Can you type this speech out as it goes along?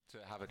to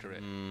have a career.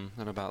 I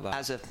don't know about that.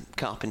 As a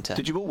carpenter.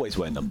 Did you always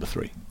wear number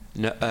 3?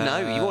 No,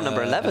 you wore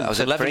number 11. I was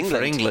 11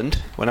 for England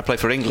when I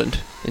played for England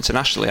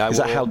internationally. Is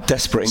that how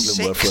desperate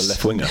England were for a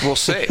left winger? Well,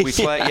 6.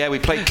 We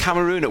played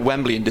Cameroon at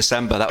Wembley in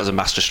December. That was a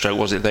masterstroke,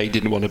 was it? They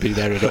didn't want to be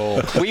there at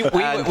all. We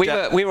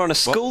were on a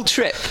school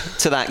trip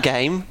to that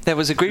game. There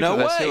was a group of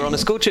us who were on a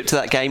school trip to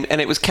that game,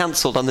 and it was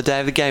cancelled on the day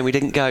of the game. We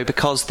didn't go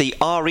because the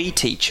RE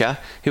teacher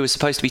who was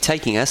supposed to be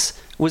taking us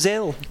was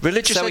ill.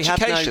 Religious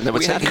education. They were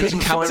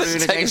taking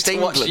Cameroon against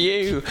England. Watch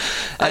you,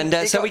 and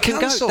so we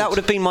couldn't go. That would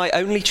have been my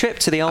only trip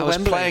to the old Wembley. I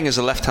was playing as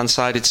a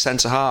left-hand-sided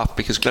centre-half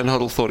because Glenn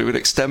Hoddle thought it would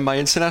extend my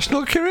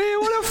international career.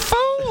 What a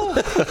fool!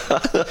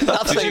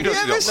 Nothing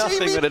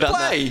would have done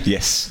that.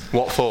 Yes.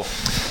 What for?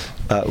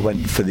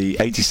 Went for the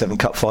 87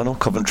 Cup final,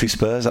 Coventry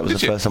Spurs. That was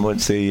the first time I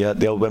went to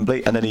the old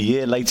Wembley. And then a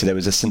year later, there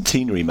was a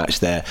centenary match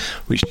there,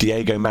 which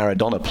Diego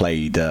Maradona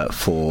played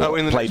for. Oh,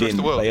 in the rest of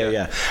the world,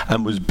 yeah,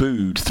 and was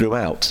booed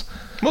throughout.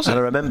 Was it? And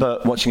I remember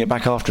watching it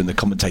back after in the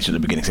commentation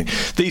at the beginning saying,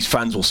 these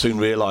fans will soon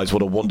realise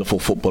what a wonderful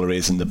footballer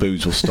is and the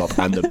boos will stop.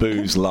 And the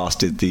boos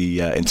lasted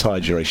the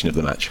entire duration of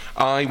the match.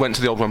 I went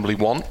to the old Wembley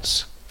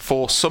once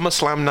for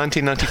SummerSlam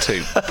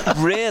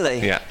 1992.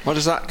 Really? Yeah. What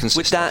does that consist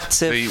With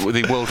that, of?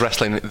 The World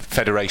Wrestling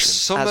Federation.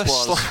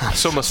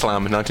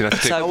 SummerSlam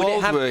 1992. So would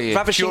it have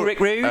Ravishing Rick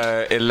Rude?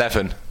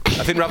 11.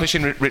 I think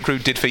Ravishing Rick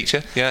Rude did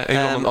feature. Yeah.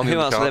 Who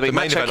else? The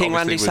main event King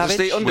Randy Savage?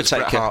 The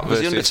Undertaker.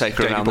 Was the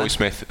Undertaker Davey around Boy there?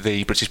 Smith,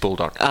 the British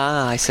Bulldog.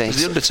 Ah, I see.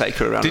 Was the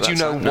Undertaker around? Did you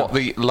know what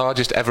the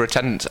largest ever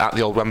attendance at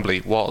the old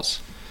Wembley was?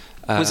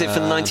 Was it for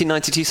the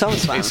 1992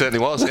 SummerSlam? It certainly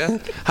was, yeah.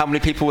 How many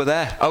people were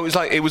there? Oh,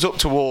 it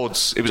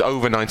was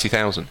over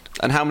 90,000.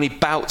 And how many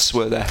bouts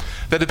were there?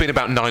 There'd have been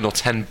about 9 or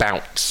 10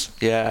 bouts.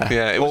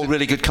 Yeah. It All was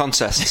really good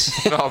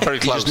contests. Oh, very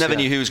close. You just never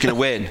knew who was going to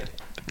win.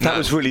 That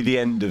was really the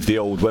end of the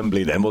old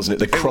Wembley then, wasn't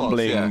it? The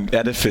crumbling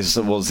edifice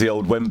that was the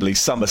old Wembley.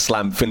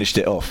 SummerSlam finished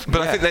it off.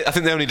 But I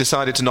think they only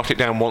decided to knock it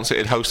down once it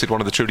had hosted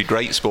one of the truly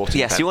great sporting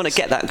events. Yes, you want to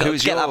get that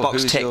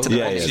box ticked.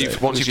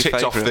 Once you've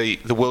ticked off the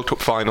World Cup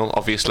final,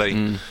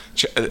 obviously,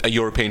 a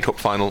European Cup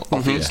final,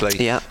 obviously,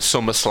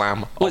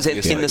 SummerSlam. Was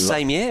it in the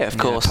same year, of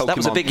course? That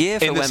was a big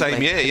year for Wembley. In the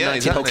same year, yeah.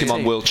 Exactly.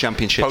 Pokemon World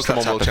Championships.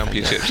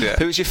 Yeah.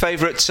 Who was your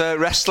favourite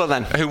wrestler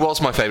then? Who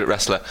was my favourite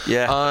wrestler?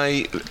 Yeah.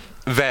 I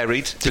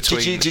varied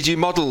between. Did you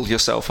model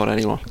yourself on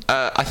anyone?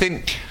 I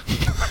think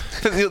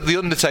the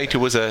Undertaker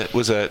was a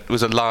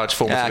large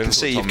form of influence. I can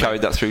see you've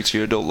carried that through to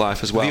your adult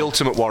life as well. The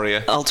Ultimate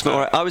Warrior.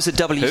 I was a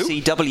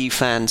WCW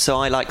fan, so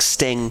I like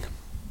Sting.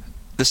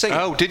 The singer?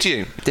 Oh, did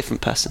you?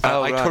 Different person.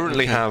 I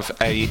currently have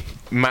a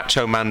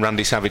Macho Man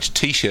Randy Savage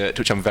T-shirt,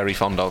 which I'm very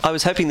fond of. I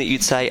was hoping that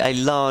you'd say a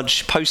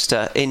large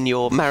poster in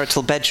your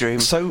marital bedroom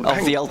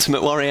of the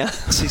Ultimate Warrior.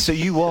 So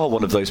you are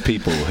one of those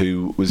people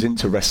who was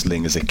into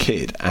wrestling as a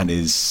kid and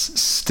is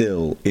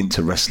still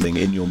into wrestling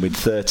in your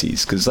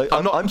mid-30s? Because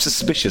I'm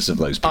suspicious of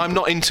those people. I'm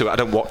not into it. I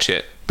don't watch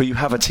it. But you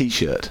have a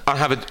T-shirt. I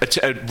have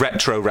a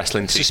retro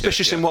wrestling T-shirt.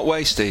 Suspicious in what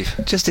way, Steve?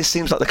 Just it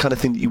seems like the kind of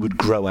thing that you would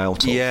grow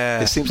out of.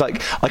 Yeah. It seems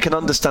like I can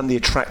understand the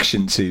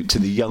attraction to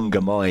the younger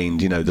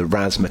mind, the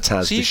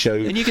razzmatazz,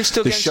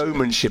 the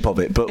showmanship of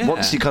it. But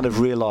once you kind of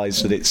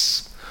realise that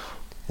it's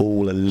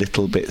all a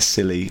little bit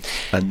silly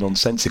and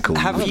nonsensical,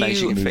 I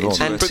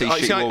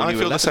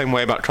feel the same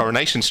way about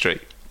Coronation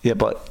Street. Yeah,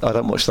 but I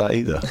don't watch that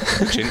either.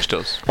 Chinch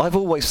does. I've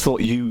always thought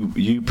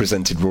you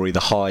presented, Rory, the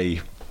high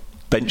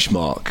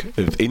benchmark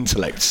of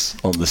intellects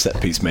on the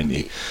set piece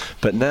menu,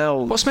 but now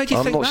what's made you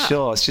I'm think not that?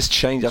 sure. It's just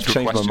changed. I've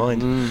changed my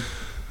mind.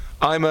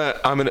 I'm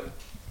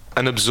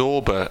an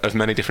absorber of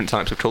many different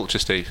types of culture,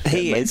 Steve.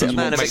 He is a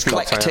man of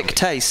eclectic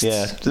taste.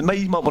 Yeah,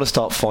 maybe you might want to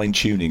start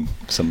fine-tuning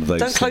some of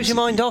those. Don't close your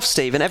mind off,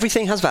 Steve, and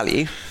everything has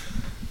value.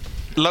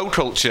 Low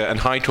culture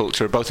and high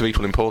culture are both of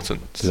equal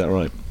importance. Is that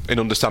right? In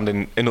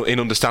understanding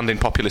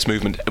populist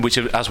movement, which,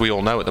 as we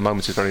all know at the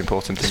moment, is very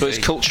important. So is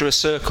culture a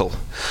circle?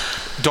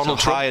 Donald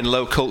Trump, high and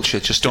low culture.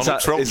 Just Donald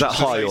Trump. Is that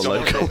high or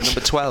low culture? Number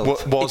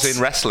 12 was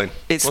in wrestling.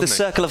 It's the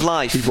circle of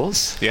life. He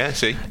was. Yeah.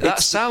 See, that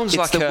sounds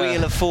like the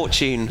wheel of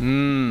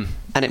fortune,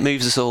 and it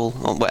moves us all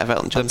on whatever.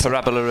 The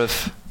parabola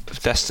of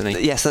destiny.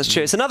 Yes, that's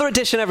true. It's another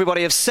edition,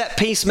 everybody, of Set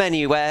Piece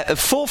Menu, where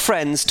four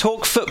friends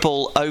talk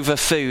football over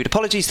food.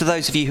 Apologies to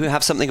those of you who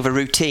have something of a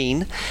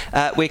routine.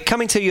 We're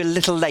coming to you a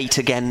little late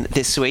again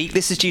this week.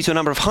 This is due to a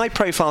number of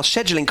high-profile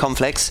scheduling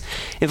conflicts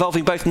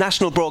involving both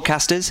national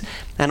broadcasters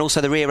and also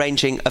the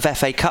rearranging of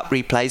FA Cup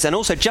replays, and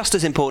also, just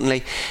as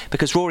importantly,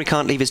 because Rory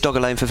can't leave his dog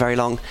alone for very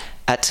long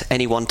at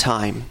any one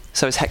time.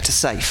 So is Hector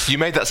safe? You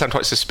made that sound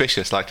quite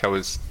suspicious, like I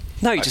was...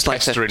 No, you just like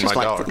to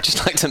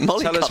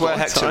mollycoddle. Tell us where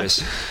Hector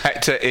is.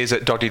 Hector is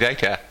at Doggy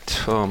Daycare.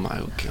 Oh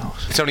my God!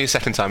 It's only a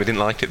second time. He didn't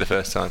like it the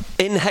first time.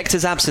 In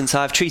Hector's absence,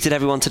 I've treated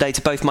everyone today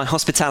to both my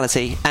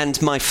hospitality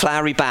and my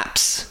flowery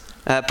baps.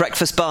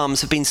 Breakfast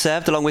balms have been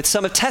served along with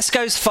some of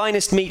Tesco's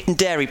finest meat and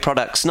dairy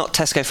products. Not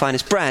Tesco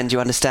finest brand, you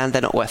understand.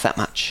 They're not worth that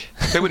much.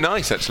 They were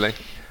nice, actually.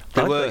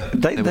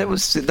 There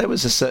was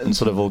a certain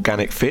sort of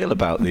organic feel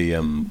about the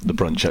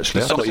brunch.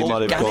 Actually, I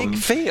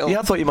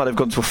thought you might have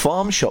gone to a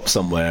farm shop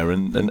somewhere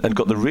and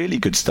got the really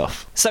good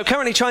stuff. So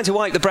currently trying to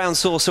wipe the brown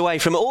sauce away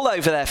from all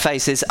over their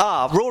faces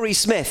are Rory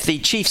Smith, the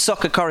chief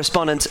soccer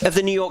correspondent of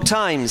the New York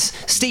Times,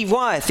 Steve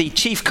Wyeth, the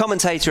chief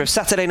commentator of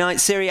Saturday night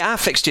Serie A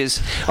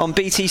fixtures on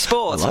BT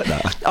Sport. I like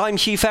that. I'm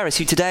Hugh Ferris,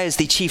 who today is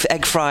the chief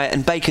egg fryer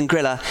and bacon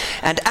griller,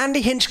 and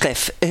Andy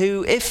Hinchcliffe,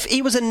 who, if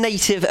he was a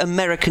Native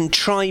American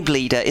tribe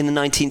leader in the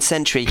 19th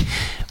century,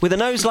 with a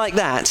nose like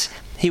that,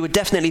 he would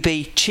definitely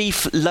be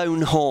Chief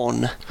Lone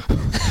Horn.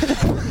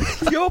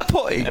 You're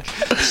putting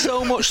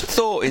so much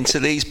thought into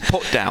these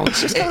put-downs.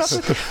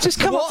 Just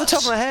come off the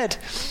top of my head.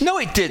 No,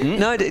 it didn't.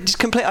 No, it just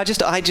complete. I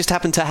just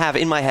happened to have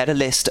in my head a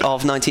list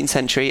of 19th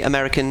century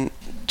American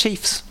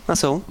chiefs.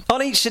 That's all.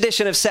 On each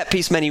edition of Set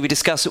Piece Menu, we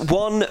discuss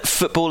one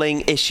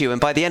footballing issue, and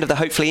by the end of the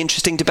hopefully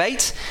interesting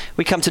debate,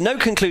 we come to no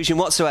conclusion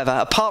whatsoever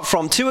apart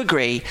from to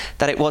agree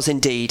that it was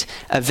indeed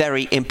a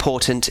very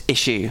important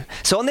issue.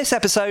 So on this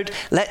episode,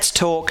 let's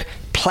talk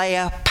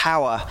player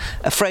power,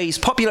 a phrase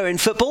popular in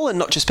football, and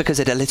not just because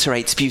it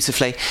alliterates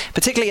beautifully,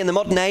 particularly in the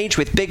modern age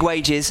with big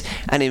wages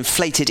and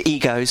inflated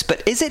egos,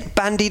 but is it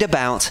bandied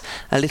about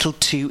a little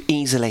too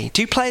easily?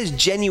 Do players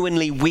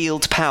genuinely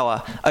wield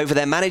power over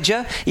their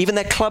manager, even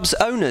their club's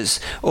owners,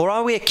 or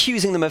are we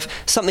accusing them of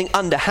something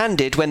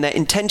underhanded when their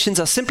intentions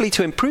are simply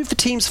to improve the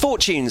team's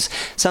fortunes,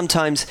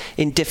 sometimes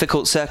in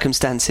difficult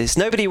circumstances?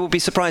 Nobody will be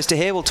surprised to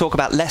hear we'll talk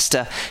about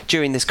Leicester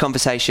during this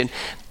conversation,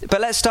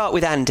 but let's start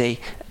with Andy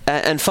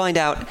and find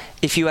out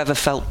if you ever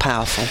felt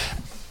powerful.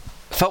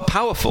 Felt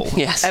powerful?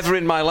 Yes. Ever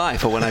in my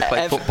life, or when I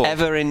played football?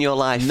 Ever in your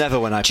life? Never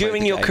when I played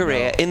During your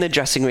career, in the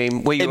dressing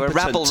room, were you a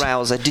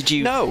rabble-rouser? Did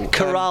you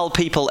corral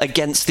people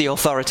against the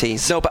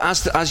authorities? No, but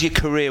as your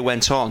career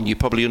went on, you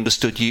probably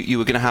understood you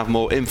were going to have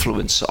more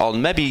influence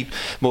on maybe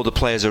more the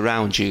players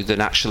around you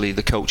than actually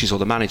the coaches or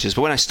the managers.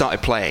 But when I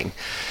started playing,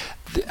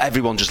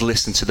 everyone just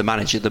listened to the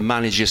manager. The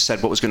manager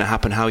said what was going to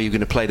happen, how you were going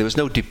to play. There was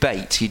no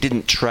debate. He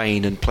didn't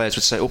train, and players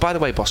would say, oh, by the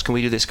way, boss, can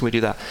we do this, can we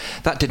do that?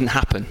 That didn't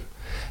happen.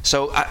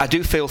 So I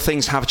do feel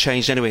things have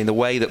changed anyway in the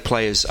way that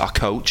players are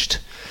coached.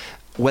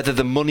 Whether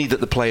the money that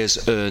the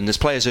players earn, there's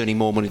players earning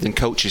more money than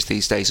coaches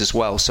these days as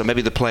well, so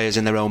maybe the players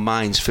in their own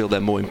minds feel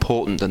they're more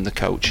important than the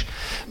coach.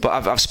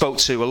 But I've spoke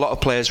to a lot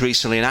of players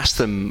recently and asked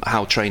them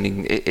how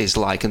training is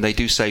like, and they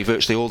do say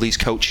virtually all these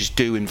coaches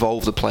do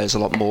involve the players a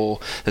lot more.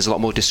 There's a lot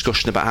more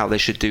discussion about how they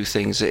should do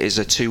things. It is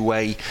a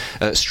two-way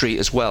street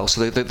as well,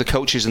 so the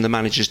coaches and the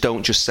managers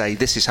don't just say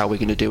this is how we're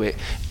going to do it,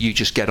 you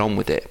just get on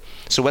with it.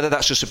 So whether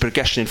that's just a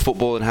progression in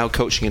football and how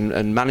coaching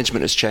and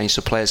management has changed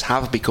so players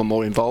have become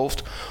more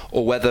involved,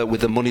 or whether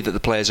with the money that the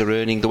players are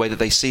earning, the way that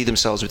they see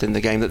themselves within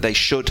the game, that they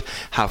should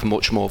have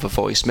much more of a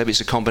voice. Maybe it's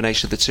a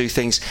combination of the two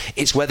things.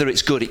 It's whether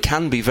it's good. It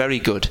can be very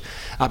good.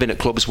 I've been at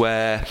clubs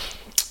where,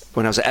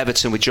 when I was at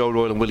Everton with Joe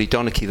Royle and Willie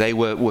Donachie, they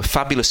were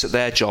fabulous at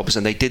their jobs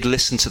and they did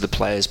listen to the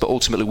players, but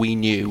ultimately we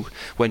knew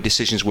when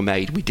decisions were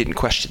made, we didn't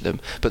question them,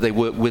 but they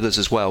worked with us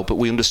as well. But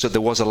we understood there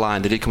was a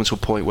line. There did come to a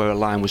point where a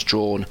line was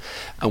drawn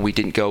and we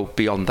didn't go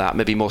beyond that.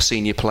 Maybe more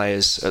senior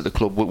players at the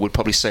club would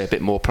probably say a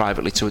bit more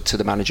privately to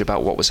the manager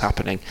about what was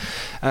happening.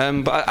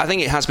 But I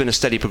think it has been a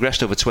steady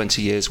progression over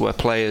 20 years where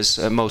players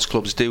at most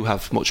clubs do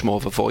have much more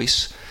of a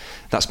voice.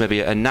 That's maybe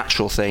a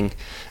natural thing.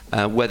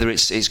 Whether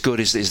it's good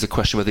is the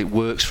question. Whether it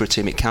works for a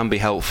team, it can be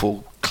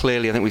helpful.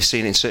 Clearly, I think we've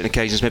seen it in certain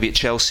occasions, maybe at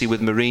Chelsea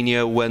with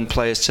Mourinho, when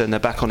players turned their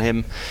back on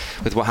him,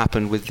 with what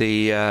happened with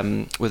the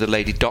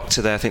lady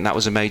doctor there. I think that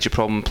was a major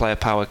problem. Player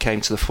power came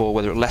to the fore.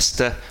 Whether at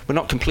Leicester, we're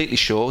not completely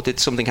sure. Did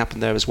something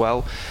happen there as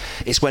well?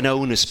 It's when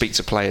owners speak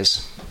to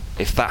players.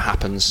 If that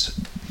happens,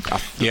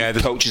 the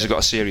coaches have got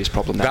a serious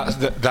problem there.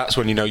 That's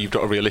when you know you've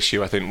got a real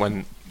issue, I think,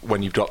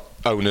 when you've got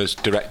owners,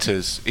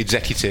 directors,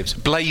 executives,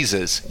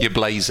 blazers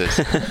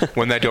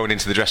when they're going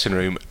into the dressing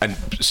room and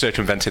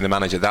circumventing the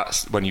manager.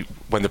 That's when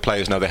the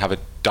players know they have a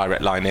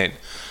direct line in,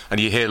 and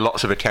you hear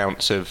lots of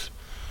accounts of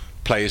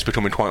players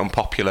becoming quite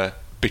unpopular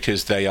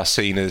because they are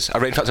seen as... I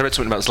read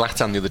something about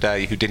Zlatan the other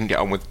day, who didn't get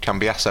on with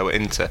Cambiasso at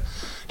Inter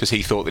because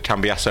he thought that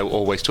Cambiasso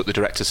always took the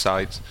director's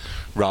side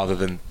rather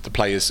than the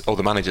players' or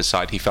the manager's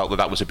side. He felt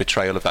that was a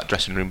betrayal of that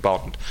dressing room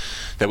bond.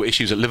 There were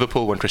issues at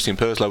Liverpool when Christian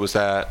Purslow was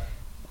there,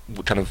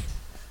 kind of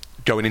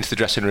going into the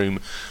dressing room,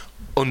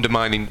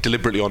 undermining,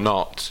 deliberately or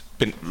not,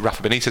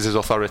 Rafa Benitez's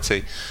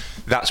authority.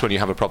 That's when you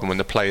have a problem, when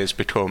the players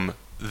become...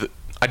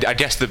 I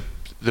guess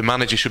the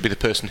manager should be the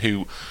person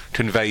who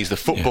conveys the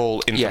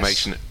football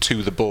information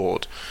to the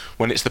board.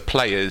 When it's the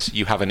players,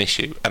 you have an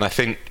issue. And I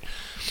think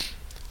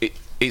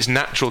it's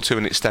natural to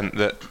an extent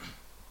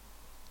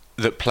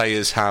that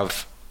players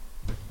have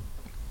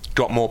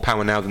got more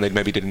power now than they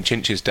maybe did in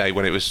Chinch's day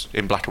when it was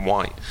in black and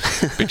white.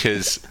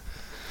 Because...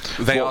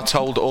 They are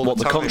told all the time.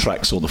 What, the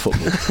contracts or the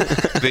football?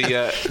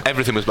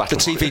 Everything was black and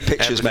white. The TV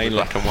pictures mainly.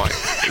 Black and white.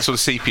 It's sort of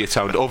sepia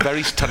toned, or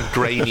very kind of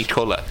grainy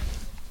colour.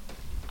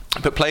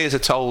 But players are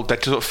told,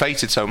 they're sort of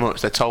fated so much,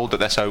 they're told that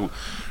they're so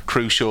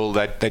crucial,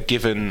 they're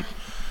given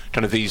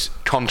kind of these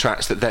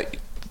contracts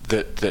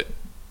that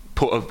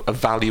put a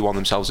value on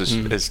themselves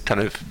as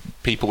kind of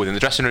people within the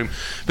dressing room.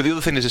 But the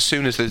other thing is, as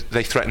soon as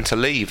they threaten to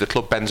leave, the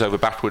club bends over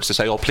backwards to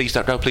say, "Oh, please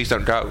don't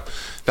go."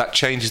 That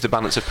changes the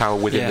balance of power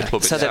within the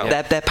club itself.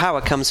 So their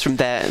power comes from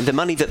the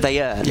money that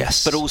they earn,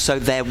 but also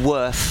their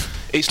worth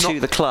to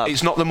the club.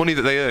 It's not the money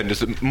that they earn.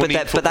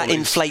 But that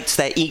inflates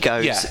their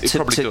egos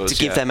to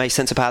give them a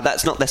sense of power.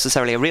 That's not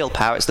necessarily a real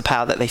power. It's the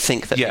power that they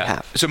think that they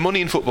have. So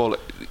money in football,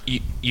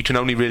 you can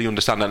only really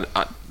understand, and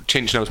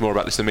Chinch knows more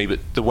about this than me, but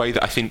the way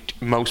that I think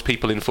most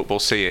people in football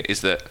see it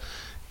is that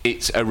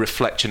it's a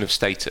reflection of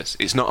status.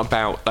 It's not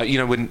about, like,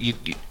 when you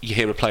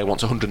hear a player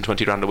wants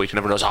 120 grand a week and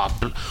everyone goes,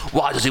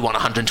 why does he want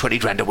 120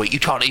 grand a week? You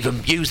can't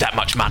even use that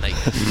much money.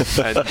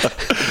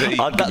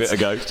 I'd give it a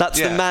go. That's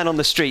the man on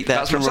the street there.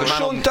 That's from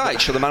Sean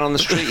Dyche or the man on the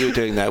street you were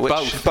doing there?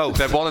 Both.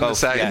 They're one and the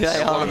same.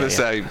 Yes. One and the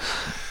same.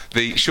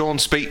 Sean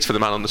speaks for the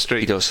man on the street.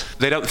 He does.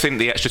 They don't think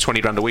the extra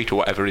 20 grand a week or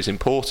whatever is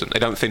important. They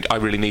don't think, I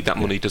really need that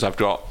money because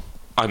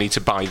I need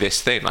to buy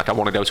this thing. Like, I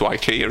want to go to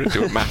IKEA and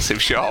do a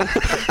massive shop.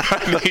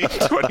 I need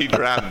 20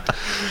 grand.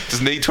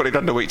 Just need 20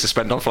 grand a week to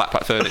spend on flat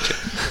pack furniture.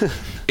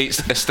 It's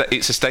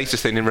a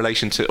status thing in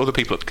relation to other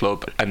people at the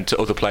club and to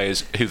other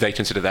players who they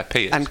consider their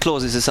peers. And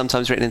clauses are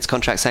sometimes written into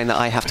contracts saying that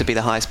I have to be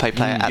the highest paid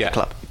player at the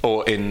club.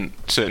 Or in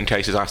certain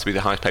cases, I have to be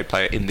the highest paid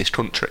player in this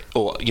country,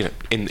 or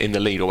in the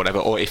league or whatever.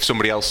 Or if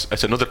somebody else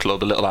at another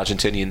club, a little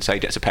Argentinian, say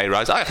gets a pay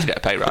rise, I have to get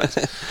a pay rise.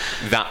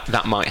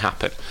 that might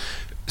happen.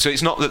 So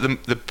it's not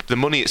that the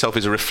money itself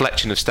is a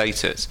reflection of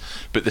status,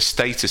 but the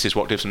status is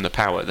what gives them the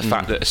power. The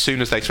fact that as soon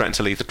as they threaten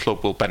to leave, the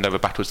club will bend over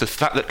backwards. The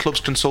fact that clubs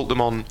consult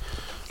them on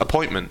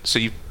appointment. So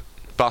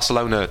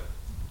Barcelona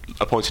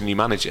appoint a new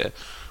manager,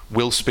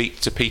 will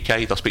speak to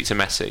Piqué, they'll speak to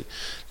Messi.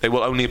 They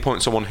will only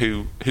appoint someone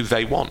who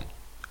they want.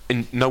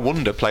 And no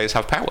wonder players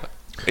have power.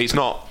 It's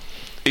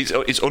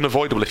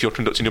unavoidable if you're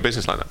conducting your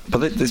business like that.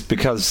 But it's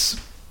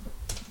because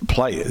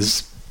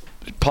players,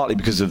 partly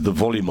because of the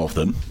volume of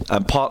them,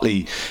 and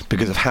partly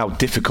because of how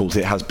difficult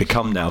it has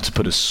become now to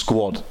put a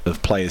squad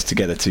of players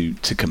together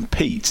to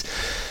compete,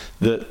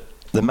 that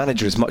the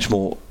manager is much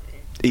more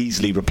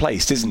easily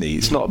replaced, isn't he?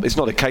 It's not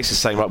a case of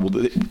saying, right, well,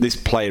 this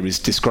player is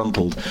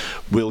disgruntled,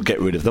 we'll get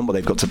rid of them. Well,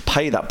 they've got to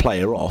pay that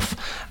player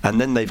off, and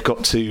then they've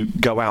got to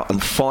go out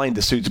and find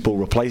a suitable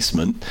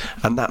replacement,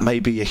 and that may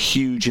be a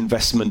huge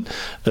investment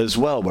as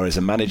well. Whereas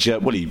a manager,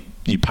 well,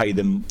 you pay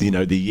them,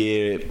 the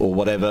year or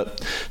whatever,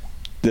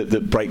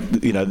 that break,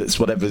 that's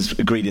whatever's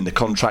agreed in the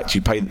contract.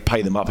 You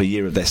pay them up a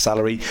year of their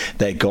salary.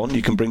 They're gone.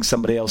 You can bring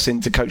somebody else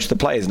in to coach the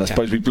players. And I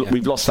suppose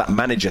we've lost that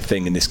manager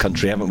thing in this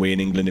country, haven't we? In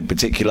England, in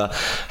particular,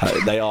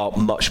 they are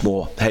much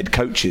more head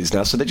coaches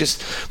now, so they're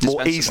just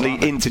more easily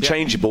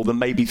interchangeable than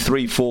maybe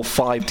 3, 4,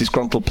 5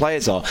 disgruntled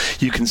players are.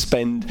 You can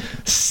spend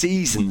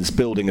seasons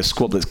building a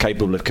squad that's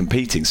capable of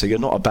competing. So you're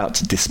not about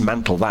to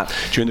dismantle that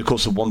during the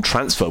course of one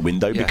transfer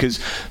window because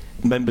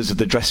members of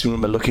the dressing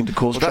room are looking to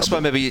cause trouble. That's why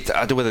maybe,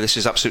 I don't know whether this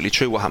is absolutely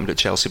true what happened at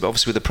Chelsea, but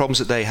obviously with the problems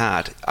that they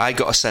had, I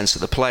got a sense that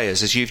the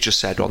players, as you've just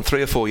said, on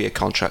 3 or 4 year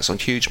contracts on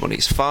huge money,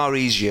 it's far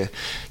easier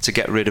to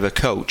get rid of a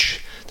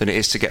coach than it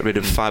is to get rid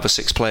of 5 or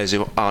 6 players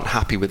who aren't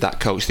happy with that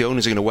coach. The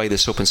owners are going to weigh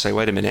this up and say,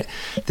 wait a minute,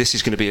 this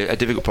is going to be a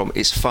difficult problem.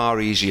 It's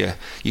far easier.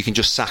 You can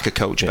just sack a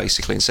coach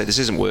basically and say, this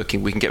isn't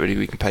working, we can get rid of you,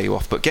 we can pay you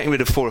off. But getting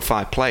rid of 4 or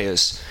 5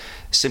 players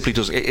simply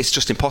it's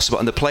just impossible,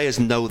 and the players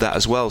know that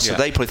as well. So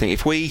they probably think,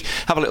 if we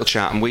have a little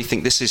chat and we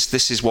think this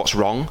is what's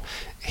wrong,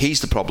 he's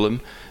the problem,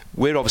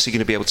 we're obviously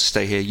going to be able to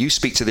stay here. You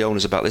speak to the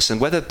owners about this, and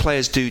whether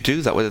players do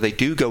that, whether they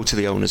do go to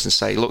the owners and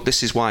say, look,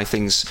 this is why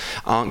things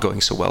aren't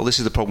going so well, this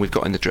is the problem we've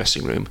got in the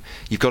dressing room,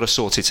 you've got to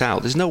sort it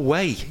out. There's no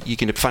way you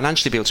can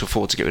financially be able to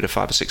afford to get rid of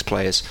 5 or 6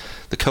 players.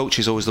 The coach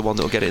is always the one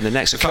that will get it in the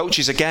next. The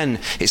coaches, again,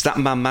 it's that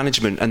man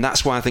management, and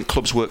that's why I think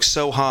clubs work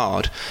so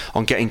hard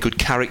on getting good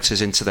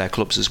characters into their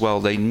clubs as well.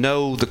 They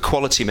know the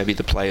quality, maybe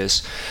the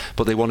players,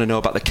 but they want to know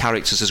about the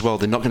characters as well.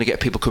 They're not going to get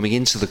people coming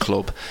into the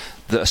club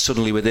that are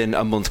suddenly within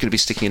a month going to be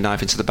sticking a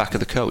knife into the back of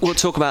the coach. We'll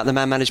talk about the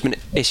man management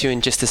issue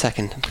in just a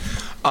second.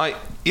 I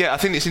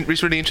think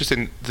it's really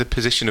interesting, the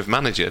position of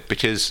manager,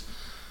 because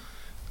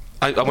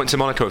I went to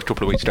Monaco a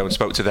couple of weeks ago and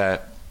spoke to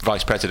their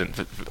vice president,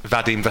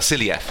 Vadim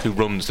Vasiliev, who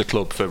runs the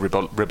club for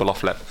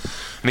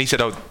Rybolovlev, and he said,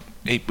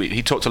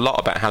 he talked a lot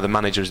about how the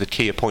manager is the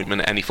key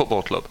appointment at any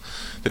football club,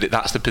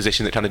 that's the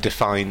position that kind of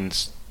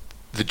defines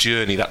the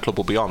journey that club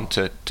will be on,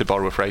 to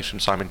borrow a phrase from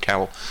Simon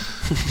Cowell.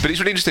 But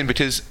it's really interesting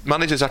because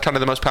managers are kind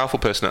of the most powerful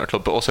person at a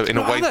club, but also in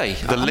a way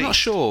I'm not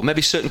sure.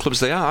 Maybe certain clubs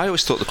they are. I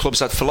always thought the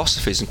clubs had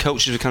philosophies and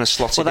coaches were kind of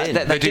slotted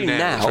in. They do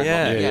now.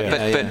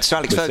 But Sir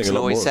Alex Ferguson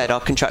always said our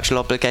contractual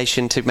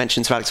obligation to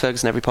mention Sir Alex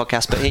Ferguson every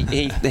podcast, but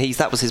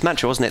that was his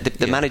mantra, wasn't it?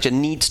 The manager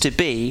needs to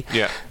be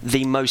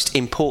the most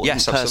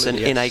important person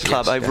in a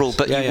club overall,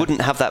 but you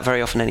wouldn't have that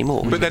very often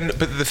anymore. But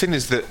the thing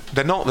is that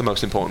they're not the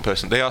most important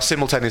person. They are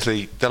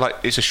simultaneously,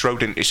 it's a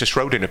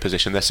Schrödinger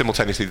position. They're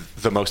simultaneously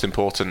the most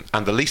important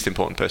and the least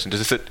important person.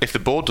 If the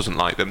board doesn't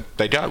like them,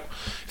 they go.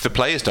 If the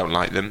players don't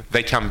like them,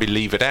 they can be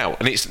levered out.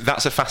 And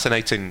that's a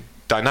fascinating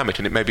dynamic,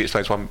 and it maybe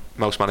explains why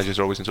most managers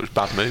are always in such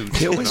bad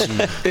moods. It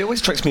always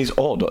strikes me as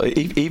odd,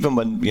 even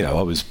when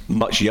I was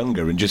much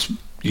younger and just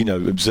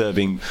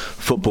observing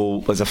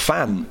football as a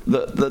fan,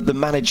 the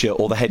manager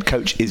or the head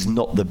coach is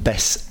not the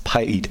best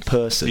paid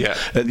person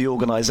at the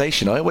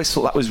organisation. I always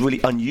thought that was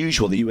really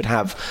unusual, that you would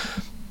have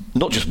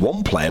not just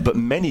one player, but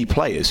many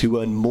players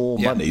who earn more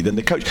money than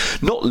the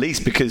coach. Not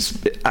least because,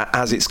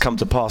 as it's come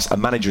to pass, a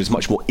manager is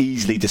much more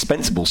easily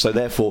dispensable. So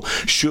therefore,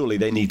 surely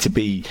they need to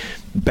be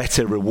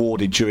better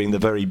rewarded during the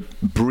very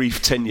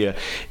brief tenure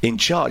in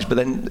charge. But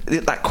then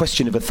that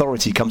question of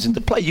authority comes into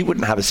play. You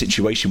wouldn't have a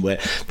situation where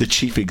the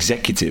chief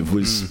executive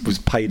was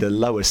paid a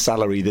lower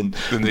salary than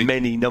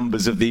many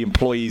numbers of the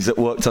employees that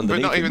worked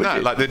underneath. But not even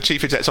that. Like, the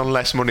chief exec's on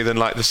less money than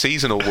like the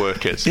seasonal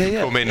workers who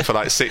come in for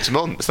like 6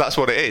 months. That's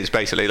what it is,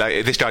 basically.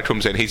 Like, this guy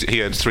comes in,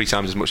 he earns 3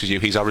 times as much as you.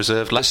 He's our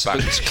reserve left back.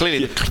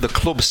 Clearly, the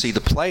club see the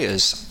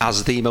players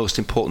as the most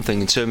important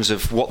thing in terms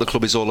of what the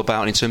club is all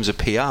about, in terms of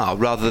PR,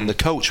 rather than the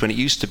coach. When it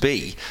used to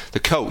be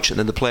the coach, and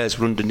then the players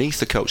were underneath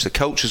the coach. The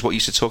coach is what you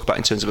used to talk about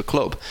in terms of a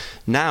club.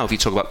 Now, if you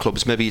talk about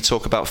clubs, maybe you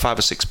talk about 5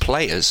 or 6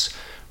 players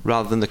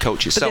rather than the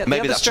coach itself.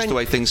 Maybe that's just the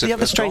way things have gone.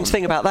 The other strange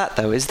thing about that,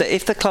 though, is that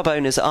if the club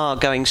owners are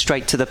going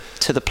straight to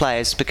the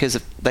players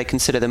because they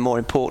consider them more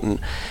important,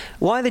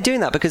 why are they doing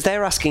that? Because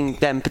they're asking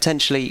them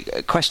potentially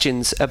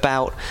questions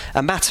about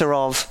a matter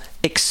of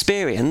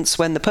experience,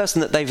 when the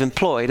person that they've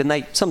employed, and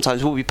they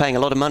sometimes will be paying a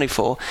lot of money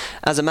for,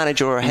 as a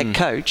manager or a head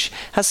coach,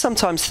 has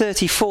sometimes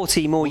 30,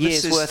 40 more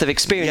years worth of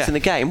experience in the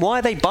game. Why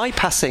are they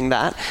bypassing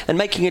that and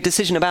making a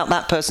decision about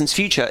that person's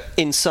future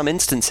in some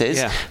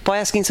instances by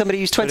asking somebody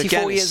who's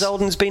 24 years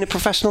old and has been a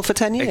professional for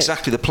 10 years?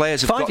 Exactly. The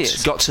players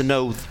have got to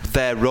know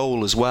their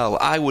role as well.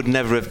 I would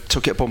never have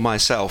took it upon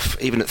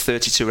myself, even at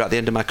 32, at the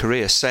end of my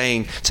career,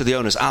 saying to the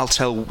owners, I'll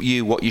tell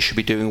you what you should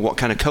be doing, what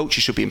kind of coach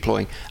you should be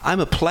employing. I'm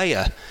a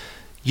player.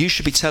 You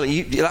should be telling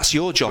you, that's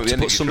your job to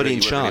put somebody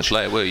in charge.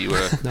 Player, were you?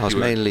 I was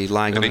mainly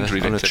lying on a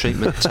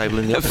treatment table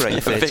in the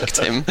operating theatre.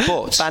 Victim.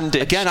 But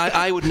again,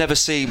 I would never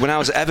see, when I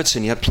was at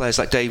Everton, you had players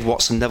like Dave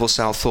Watson, Neville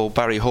Southall,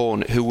 Barry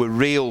Horn, who were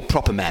real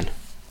proper men.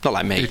 Not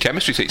like me. Your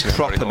chemistry teacher.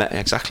 Proper men,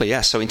 exactly,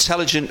 yes. So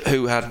intelligent,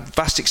 who had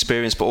vast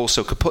experience, but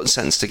also could put a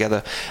sentence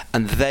together.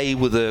 And they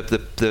were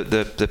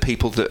the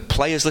people that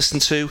players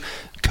listened to,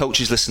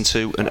 coaches listen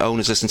to, and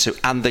owners listen to,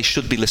 and they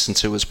should be listened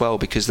to as well,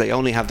 because they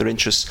only have their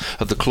interests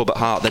of the club at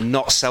heart. They're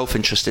not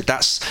self-interested.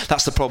 That's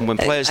the problem when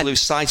players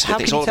lose sight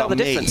of it. It's all about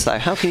me.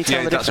 How can you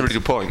tell the difference? That's a really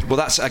good point. Well,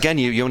 that's again,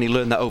 you only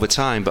learn that over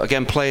time. But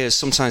again,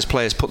 sometimes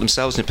players put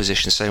themselves in a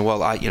position saying,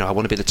 well, I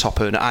want to be the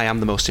top earner. I am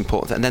the most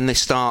important thing. And then they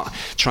start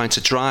trying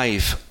to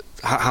drive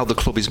how the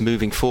club is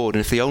moving forward.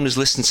 And if the owners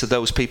listen to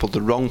those people,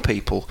 the wrong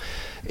people,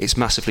 it's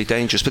massively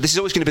dangerous. But this is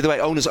always going to be the way.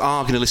 Owners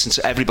are going to listen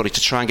to everybody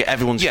to try and get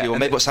everyone's view, or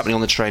maybe what's happening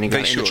on the training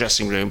ground, in the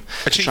dressing room,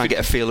 to try and get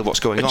a feel of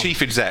what's going on. A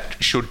chief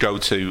exec should go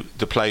to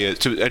the players,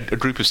 to a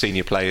group of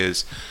senior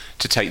players,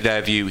 to take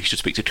their view. He should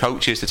speak to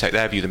coaches to take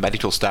their view, the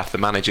medical staff, the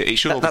manager. It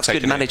should all be taken.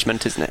 That's good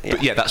management, isn't it?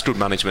 But that's good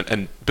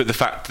management. But the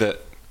fact that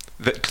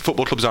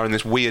football clubs are in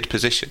this weird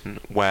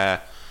position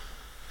where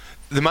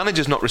the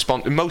manager's not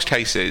responsible. In most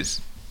cases,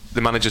 the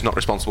manager's not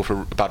responsible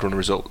for a bad run of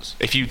results.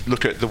 If you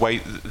look at the way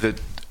the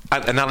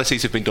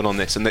analyses have been done on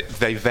this, and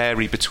they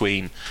vary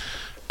between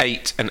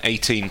 8 and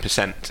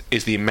 18%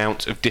 is the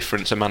amount of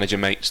difference a manager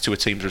makes to a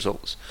team's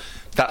results.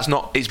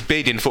 It's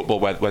big in football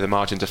where the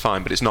margins are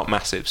fine, but it's not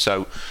massive.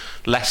 So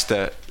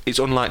Leicester, it's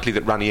unlikely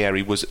that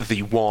Ranieri was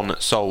the one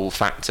sole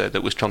factor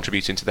that was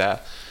contributing to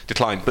their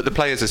decline. But the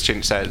players, as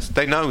Chinch says,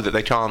 they know that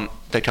they can't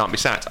be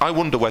sacked. I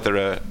wonder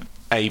whether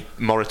a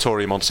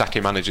moratorium on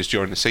sacking managers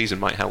during the season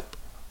might help.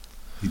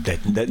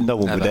 No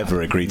one would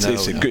ever agree to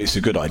it. It's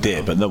a good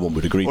idea, but no one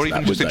would agree to that. Or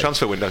even just in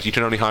transfer windows. You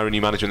can only hire a new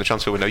manager in the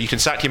transfer window. You can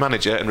sack your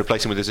manager and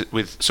replace him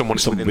with someone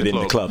within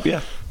the club. Yeah.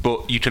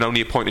 But you can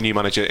only appoint a new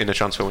manager in a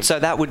transfer window. So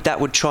that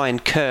would try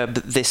and curb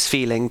this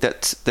feeling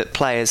that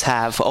players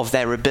have of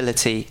their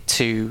ability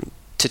to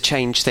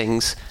change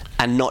things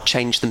and not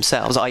change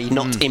themselves, i.e.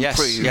 not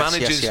improve.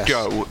 Managers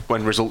go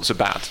when results are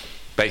bad,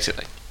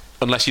 basically.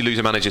 Unless you lose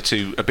a manager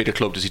to a bigger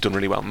club, does he done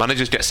really well?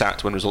 Managers get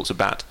sacked when results are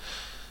bad.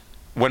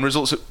 When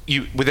results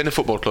within a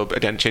football club,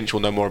 again, Chinch will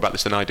know more about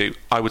this than I do.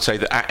 I would say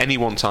that at any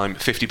one time,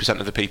 50%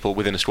 of the people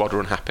within a squad are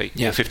unhappy.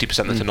 Yeah.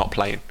 50% that are not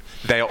playing.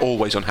 They are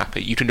always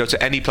unhappy. You can go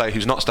to any player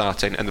who's not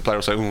starting, and the player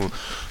will say,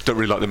 don't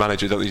really like the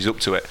manager, don't think he's up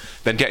to it.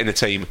 Then get in the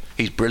team,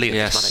 he's brilliant.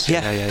 Yes.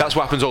 Yeah. That's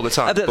what happens all the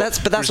time. But that's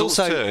results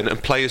also turn,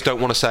 and players don't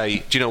want to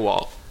say, do you know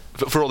what?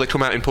 For all they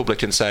come out in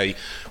public and say,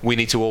 we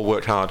need to all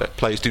work harder.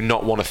 Players do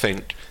not want to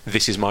think,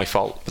 this is my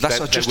fault. But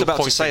that's just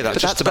about to say that.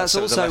 But that's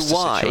also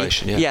why.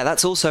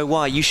 That's also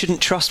why you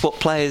shouldn't trust what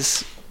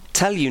players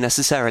tell you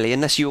necessarily,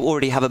 unless you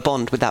already have a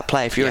bond with that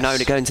player. If you're an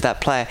owner going to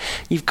that player,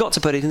 you've got to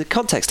put it in the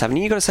context, haven't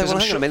you? You've got to say, well,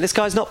 hang on a minute, this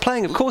guy's not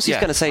playing. Of course he's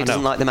going to say he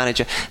doesn't like the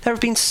manager. There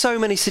have been so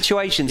many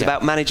situations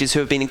about managers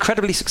who have been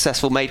incredibly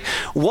successful, made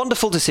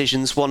wonderful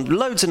decisions, won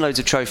loads and loads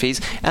of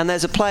trophies, and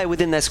there's a player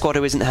within their squad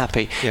who isn't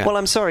happy. Well,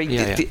 I'm sorry,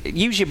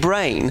 use your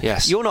brain.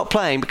 You're not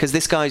playing because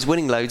this guy's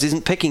winning loads,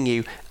 isn't picking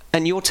you.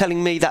 And you're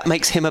telling me that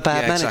makes him a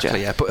bad manager?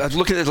 Exactly, yeah. But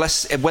looking at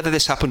whether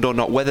this happened or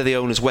not, whether the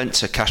owners went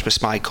to Kasper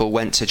Schmeichel,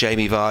 went to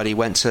Jamie Vardy,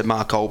 went to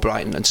Mark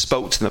Albrighton and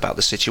spoke to them about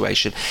the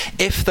situation,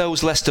 if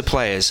those Leicester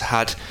players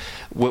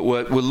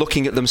were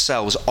looking at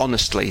themselves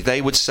honestly, they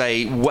would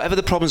say, whatever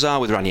the problems are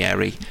with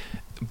Ranieri,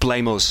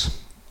 blame us.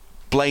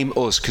 Blame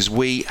us, because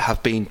we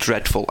have been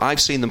dreadful.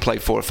 I've seen them play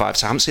 4 or 5,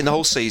 so I haven't seen the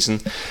whole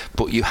season,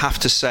 but you have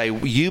to say,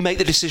 you make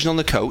the decision on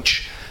the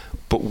coach,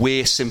 but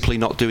we're simply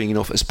not doing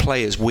enough as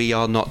players. We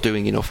are not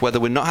doing enough. Whether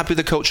we're not happy with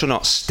the coach or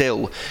not,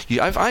 still,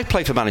 I've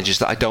played for managers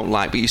that I don't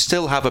like, but you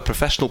still have a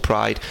professional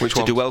pride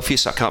to do well for you.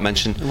 So I can't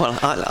mention. Well,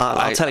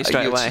 I'll tell you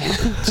straight away.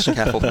 Just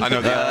careful. I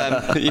know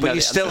that. But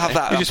you still have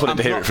that. You just wanted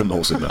to hear it from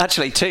Mawson.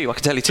 Actually, 2. I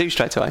can tell you 2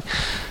 straight away.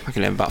 I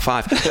can name about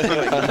 5. You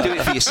do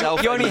it for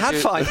yourself. You only had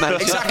 5, man.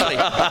 Exactly.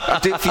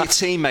 Do it for your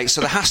teammates. So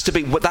there has to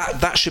be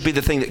that should be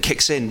the thing that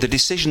kicks in. The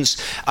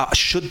decisions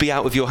should be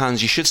out of your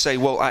hands. You should say,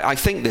 well, I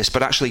think this,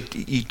 but actually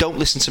you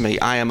don't listen to me.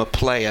 I am a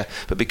player,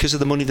 but because of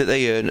the money that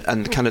they earn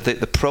and kind of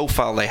the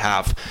profile they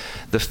have,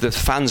 the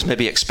fans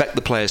maybe expect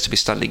the players to be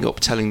standing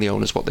up, telling the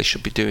owners what they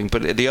should be doing.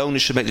 But the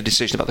owners should make the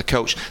decision about the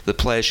coach. The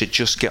players should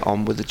just get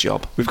on with the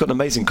job. We've got an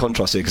amazing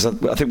contrast here, because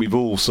I think we've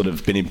all sort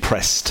of been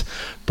impressed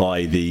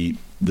by the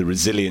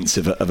resilience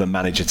of a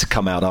manager to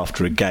come out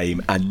after a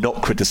game and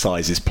not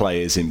criticise his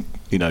players in,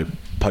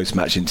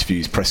 post-match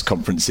interviews, press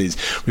conferences.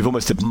 We've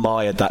almost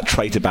admired that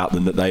trait about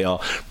them, that they are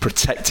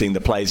protecting the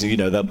players. And,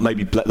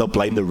 they'll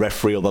blame the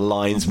referee or the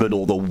linesman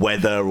or the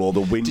weather or the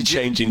wind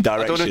changing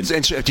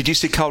direction. Did you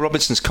see Carl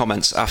Robinson's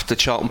comments after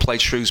Charlton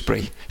played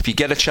Shrewsbury? If you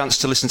get a chance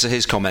to listen to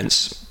his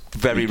comments,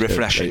 very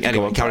refreshing.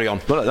 Anyway, carry on.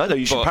 No,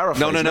 you should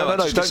paraphrase.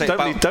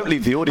 No. Don't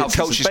leave the audience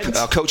in suspense.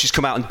 Our coaches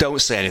come out and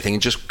don't say anything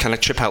and just kind of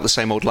trip out the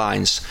same old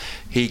lines.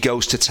 He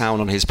goes to town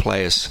on his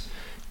players.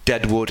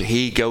 Deadwood,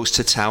 he goes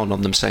to town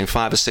on them, saying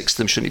 5 or 6 of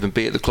them shouldn't even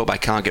be at the club. I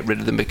can't get rid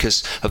of them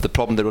because of the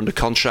problem. They're under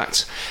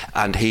contract.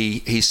 And he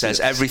says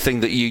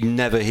everything that you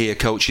never hear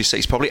coaches say.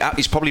 He's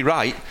probably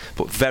right,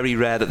 but very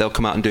rare that they'll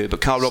come out and do it.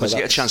 But Carl Roberts, you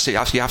get a chance to, you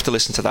have to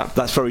listen to that.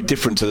 That's very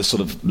different to the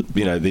sort of,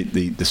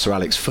 the Sir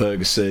Alex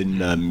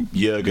Ferguson,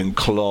 Jurgen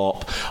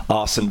Klopp,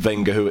 Arsene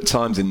Wenger, who at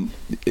times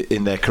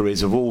in their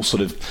careers have all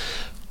sort of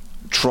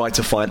try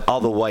to find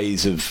other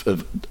ways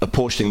of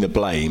apportioning the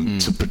blame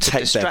to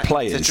protect their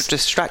players. To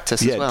distract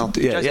us as well.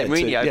 Jose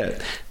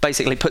Mourinho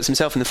basically puts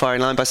himself in the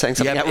firing line by saying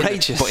something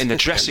outrageous. But in the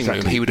dressing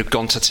room, he would have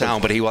gone to town,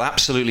 but he will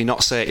absolutely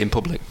not say it in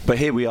public. But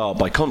here we are,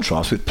 by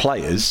contrast, with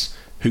players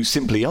who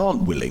simply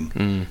aren't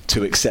willing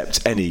to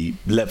accept any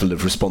level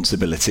of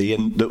responsibility,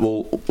 and that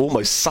will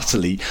almost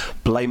subtly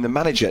blame the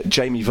manager.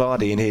 Jamie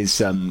Vardy, in his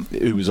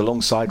who was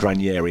alongside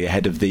Ranieri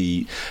ahead of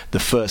the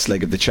first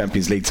leg of the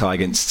Champions League tie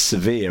against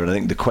Sevilla, and I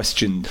think the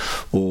question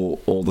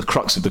or the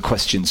crux of the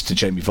questions to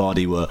Jamie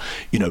Vardy were,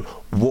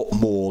 what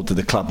more do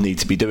the club need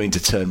to be doing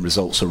to turn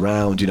results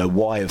around?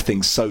 Why are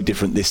things so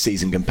different this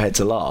season compared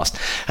to last?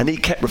 And he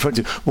kept referring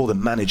to, the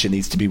manager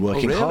needs to be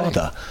working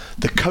harder.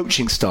 The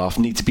coaching staff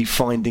need to be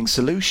finding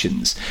solutions.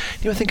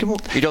 You're thinking,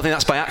 you don't think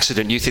that's by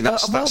accident? You think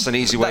that's an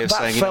easy way of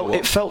saying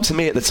it felt to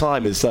me at the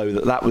time as though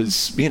that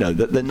was,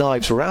 that the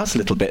knives were out a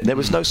little bit. There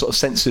was no sort of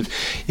sense of,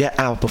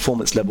 our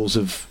performance levels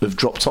have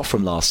dropped off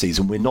from last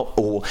season. We're not,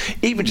 or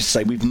even just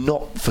say we've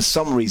not, for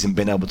some reason,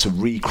 been able to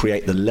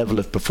recreate the level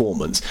of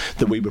performance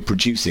that we were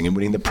producing and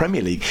winning the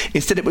Premier League.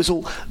 Instead, it was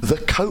all, the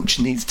coach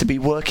needs to be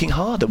working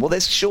harder. Well,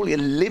 there's surely a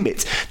limit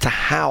to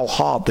how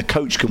hard the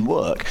coach can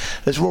work.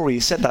 As Rory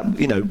said, that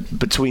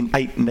between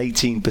 8 and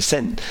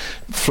 18%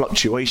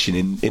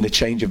 fluctuation in a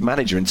change of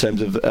manager in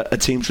terms of a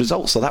team's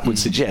results. So that would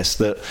suggest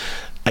that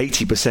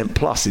 80%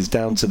 plus is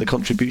down to the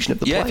contribution of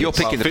the players. If you're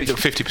picking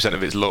 50%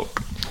 of it's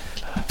luck.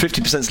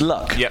 50% is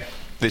luck. Yep.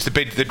 There's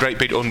the great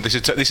big this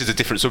is a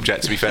different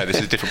subject, to be fair. This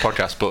is a different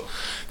podcast, but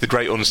the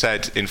great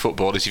unsaid in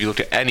football is, if you look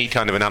at any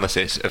kind of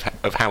analysis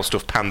of how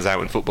stuff pans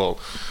out in football,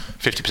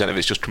 50% of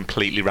it's just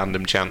completely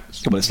random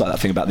chance. Well, it's like that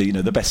thing about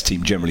the best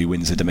team generally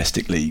wins the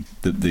domestic league.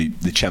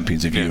 The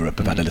champions of Europe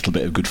have had a little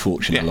bit of good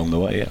fortune along the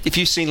way. Yeah. If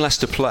you've seen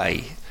Leicester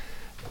play,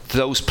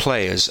 those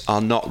players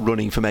are not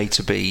running from A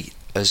to B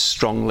as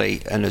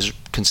strongly and as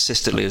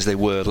consistently as they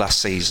were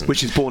last season,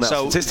 which is borne out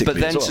statistically. But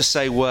then as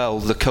well.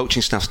 To say, the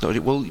coaching staff's not.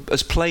 Well,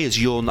 as players,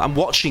 I'm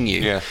watching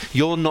you. Yeah.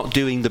 You're not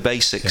doing the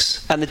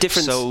basics. Yeah. And the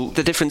difference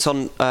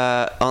on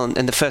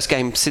in the first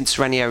game since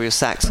Ranieri was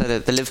sacked, so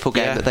the Liverpool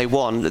game that they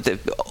won,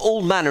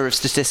 all manner of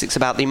statistics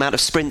about the amount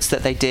of sprints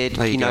that they did.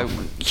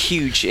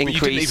 Huge increase.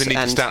 But you didn't even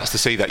need the stats to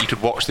see that. You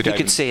could watch the game. You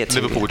could see it.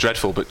 Liverpool were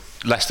dreadful, but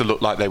Leicester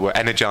looked like they were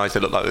energised.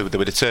 They looked like they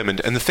were determined.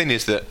 And the thing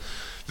is that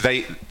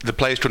the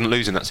players couldn't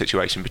lose in that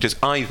situation, because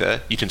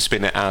either you can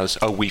spin it as,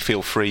 we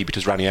feel free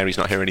because Ranieri's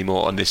not here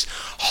anymore, and this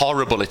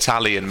horrible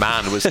Italian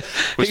man was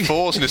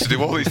forcing us to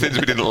do all these things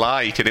we didn't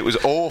like, and it was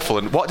awful,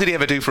 and what did he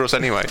ever do for us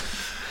anyway?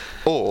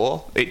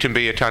 Or it can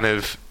be a kind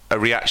of a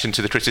reaction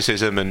to the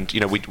criticism, and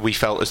we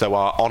felt as though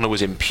our honour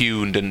was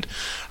impugned, and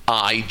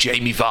I,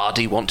 Jamie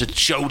Vardy, want to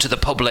show to the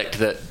public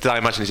that I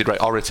imagine he's a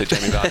great orator,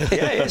 Jamie Vardy.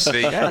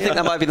 I think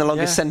that might be the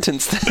longest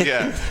sentence.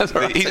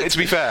 To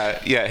be fair,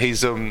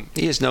 he's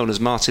he is known as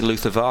Martin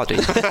Luther Vardy.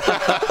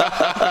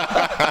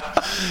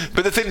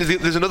 But the thing is,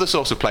 there's another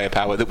source of player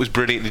power that was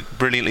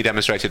brilliantly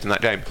demonstrated in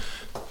that game.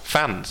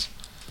 Fans.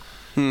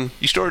 You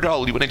score a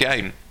goal, you win a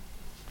game.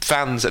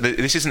 Fans, and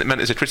this isn't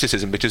meant as a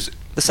criticism, because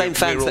the same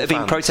fans that have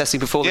been protesting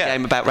before the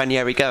game about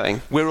Ranieri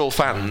going. We're all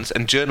fans,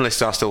 and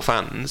journalists are still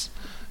fans.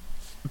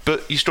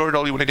 But you score a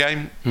goal, you win a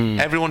game.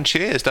 Everyone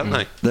cheers, don't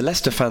they? The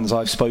Leicester fans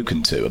I've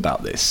spoken to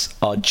about this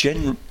are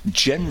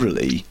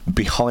generally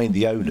behind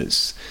the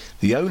owners.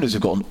 The owners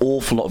have got an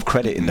awful lot of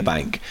credit in the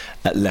bank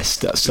at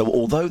Leicester. So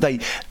although they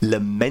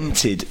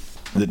lamented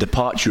the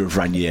departure of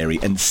Ranieri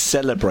and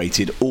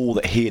celebrated all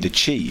that he had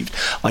achieved,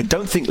 I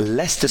don't think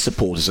Leicester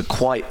supporters are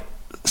quite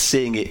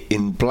seeing it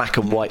in black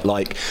and white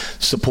like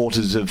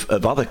supporters of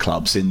other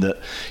clubs, in that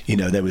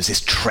there was this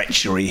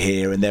treachery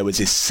here and there was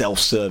this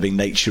self-serving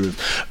nature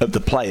of the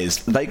players.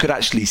 They could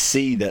actually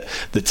see that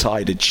the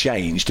tide had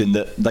changed, and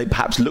that they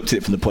perhaps looked at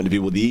it from the point of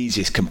view, well, the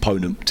easiest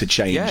component to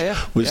change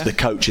was the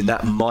coach, and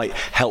that might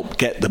help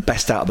get the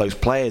best out of those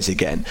players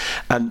again.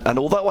 And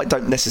although I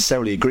don't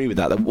necessarily agree with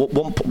that,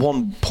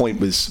 one point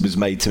was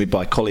made to me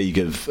by a colleague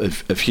of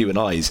Hugh and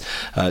I's,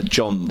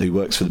 John, who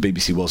works for the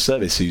BBC World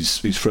Service,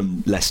 who's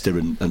from Leicester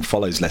and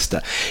follows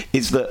Leicester,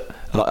 is that,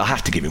 and I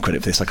have to give him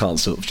credit for this, I can't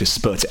sort of just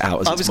spurt it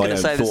out as it's my own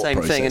thought process. I was going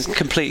to say the same thing and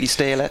completely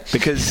steal it,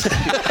 because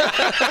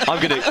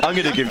I'm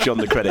going to give John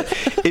the credit,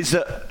 is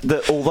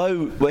that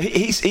although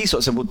he sort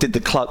of said, well, did the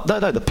club,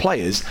 no, the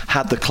players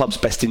had the club's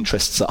best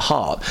interests at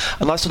heart,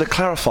 and I sort of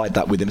clarified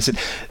that with him. I said,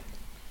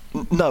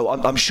 no,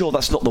 I'm sure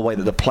that's not the way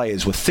that the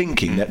players were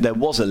thinking, that there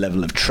was a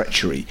level of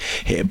treachery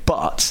here,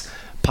 but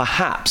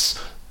perhaps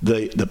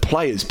the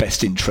players'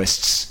 best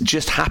interests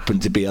just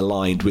happen to be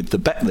aligned with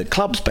the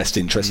club's best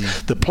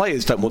interests. The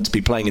players don't want to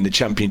be playing in the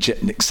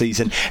Championship next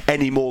season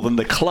any more than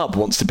the club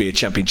wants to be a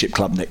Championship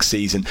club next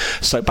season.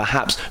 So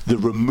perhaps the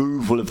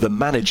removal of the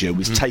manager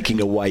was taking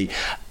away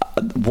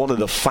one of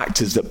the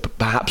factors that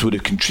perhaps would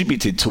have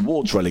contributed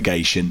towards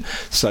relegation.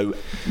 So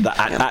that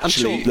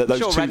actually, that those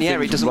two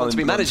Ranieri things doesn't want to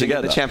be managing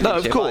in the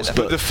Championship. No, of course,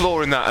 but the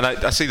flaw in that,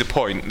 and I see the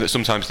point that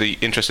sometimes the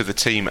interests of the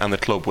team and the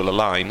club will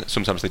align,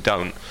 sometimes they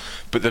don't.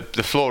 But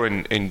the flaw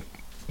in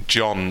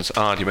John's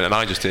argument, and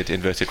I just did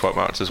inverted quote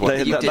marks as well.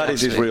 That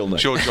is his real name.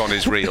 Sure, John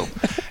is real.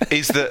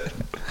 Is that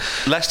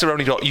Leicester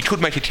only got? You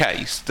could make a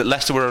case that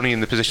Leicester were only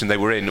in the position they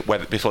were in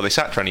before they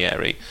sacked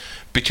Ranieri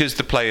because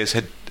the players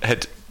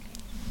had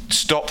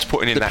stopped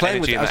putting in that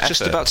energy and that effort. I was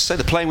just about to say,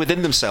 they're playing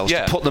within themselves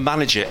to put the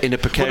manager in a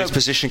precarious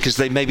position because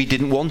they maybe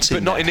didn't want him.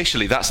 But not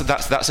initially. That's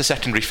a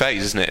secondary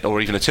phase, isn't it?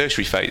 Or even a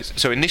tertiary phase.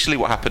 So initially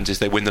what happens is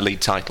they win the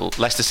league title.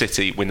 Leicester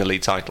City win the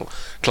league title.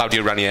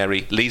 Claudio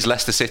Ranieri leads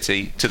Leicester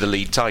City to the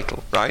league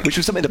title, right? Which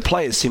was something the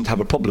players seemed to have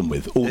a problem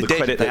with. All the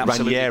credit that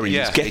Ranieri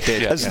was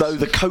getting. As though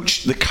the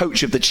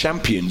coach of the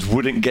champions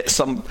wouldn't get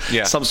some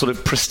sort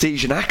of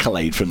prestige and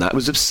accolade from that. It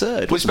was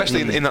absurd. Well,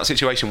 especially in that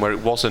situation where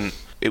it was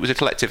a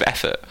collective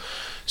effort.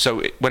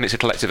 So when it's a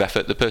collective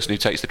effort, the person who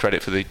takes the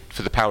credit for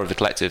the power of the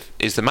collective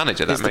is the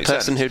manager. That makes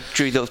sense. The person who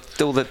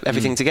drew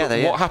everything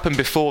together. What happened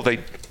before they,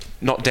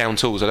 not down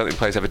tools, I don't think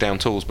players ever down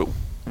tools, but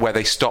where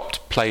they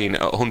stopped playing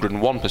at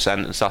 101%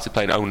 and started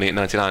playing only at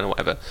 99 or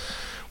whatever,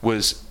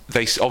 was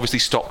they obviously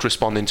stopped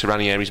responding to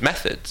Ranieri's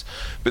methods.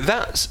 But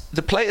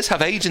the players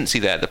have agency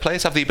there. The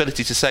players have the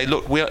ability to say,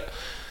 look,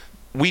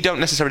 we don't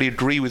necessarily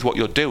agree with what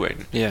you're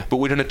doing, but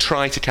we're going to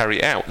try to carry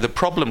it out. The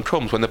problem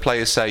comes when the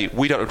players say,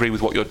 we don't agree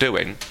with what you're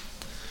doing,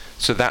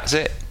 so that's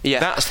it. Yeah.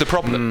 That's the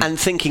problem. And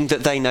thinking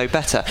that they know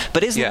better.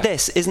 But isn't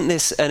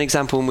this an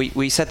example, and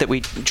we said that we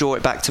draw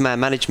it back to man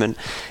management,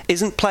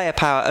 isn't player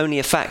power only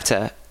a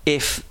factor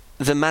if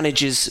the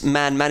manager's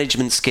man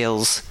management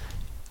skills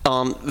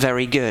aren't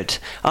very good?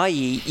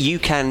 I.e., you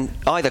can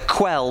either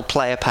quell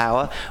player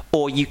power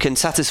or you can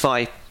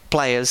satisfy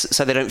players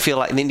so they don't feel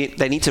like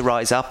they need to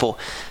rise up or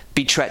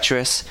be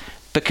treacherous,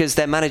 because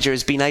their manager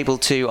has been able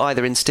to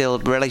either instill a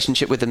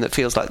relationship with them that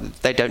feels like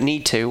they don't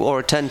need to, or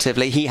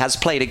alternatively he has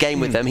played a game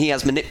with them, he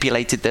has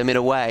manipulated them in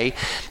a way,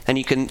 and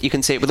you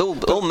can see it with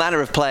all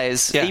manner of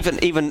players,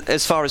 even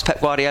as far as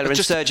Pep Guardiola and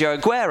Sergio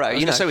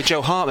Aguero. So with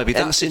Joe Hart, maybe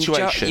that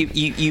situation.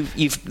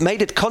 You've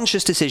made a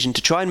conscious decision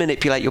to try and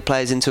manipulate your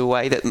players into a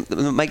way that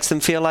makes them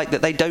feel like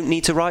that they don't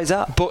need to rise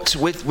up. But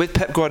with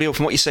Pep Guardiola,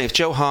 from what you're saying, if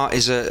Joe Hart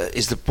is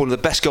one of the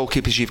best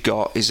goalkeepers you've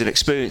got, is an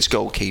experienced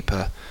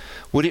goalkeeper,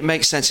 would it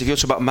make sense, if you're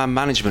talking about man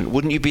management,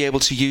 wouldn't you be able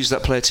to use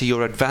that player to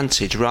your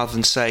advantage rather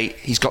than say,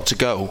 he's got to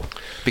go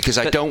because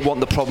I don't want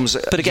the problems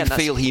that you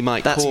feel he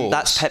might cause?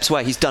 That's Pep's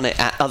way. He's done it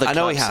at other clubs.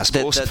 I know he has,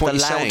 but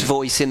the loud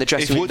voice in the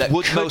dressing room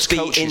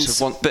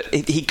but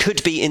he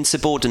could be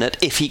insubordinate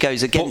if he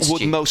goes against you.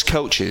 Would most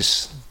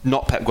coaches,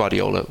 not Pep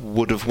Guardiola,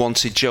 would have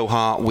wanted Joe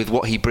Hart with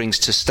what he brings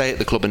to stay at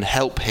the club and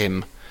help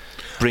him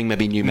bring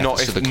maybe new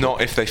methods to the club.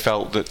 Not if they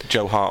felt that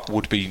Joe Hart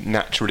would be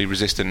naturally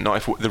resistant. Not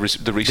if the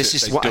research. This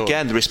is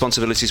again the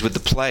responsibilities with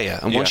the player.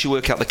 And once you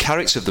work out the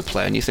character of the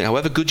player, and you think,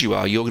 however good you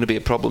are, you're going to be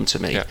a problem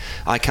to me. Yeah.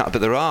 I can't. But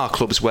there are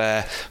clubs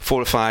where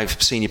 4 or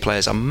 5 senior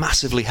players are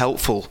massively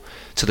helpful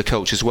to the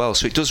coach as well.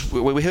 So it does.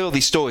 When we hear all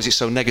these stories, it's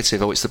so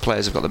negative. Oh, it's the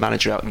players have got the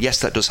manager out.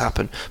 Yes, that does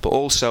happen. But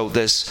also,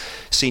 there's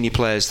senior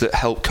players that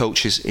help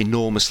coaches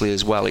enormously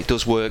as well. It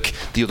does work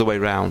the other way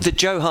round. The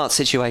Joe Hart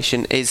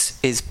situation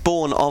is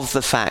born of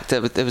the fact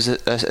that there was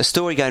a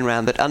story going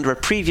around that under a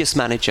previous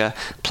manager,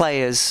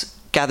 players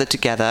gathered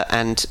together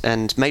and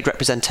made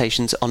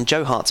representations on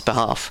Joe Hart's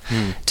behalf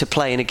to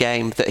play in a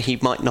game that he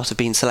might not have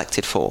been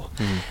selected for.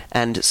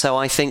 And so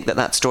I think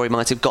that story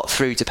might have got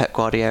through to Pep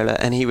Guardiola,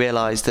 and he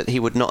realised that he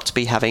would not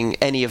be having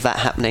any of that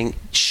happening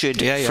should,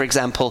 for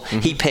example,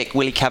 he pick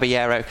Willy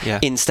Caballero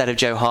instead of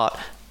Joe Hart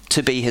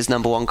to be his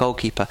number one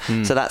goalkeeper.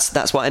 So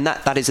that's why, and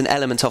that is an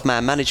element of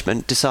man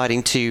management,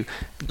 deciding to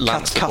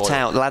cut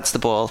out Lance the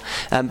Boyle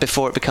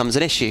before it becomes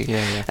an issue.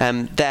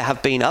 There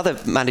have been other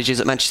managers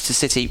at Manchester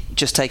City,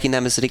 just taking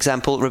them as an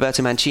example.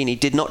 Roberto Mancini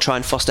did not try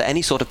and foster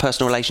any sort of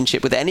personal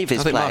relationship with any of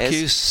his players. Mark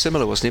Hughes,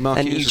 similar, wasn't he? Mark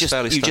Hughes was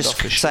fairly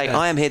standoffish. You just say,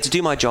 I am here to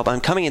do my job, I'm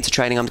coming into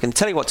training, I'm going to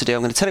tell you what to do,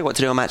 I'm going to tell you what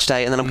to do on match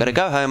day, and then I'm going to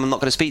go home, I'm not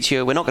going to speak to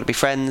you, we're not going to be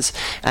friends,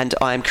 and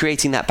I am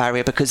creating that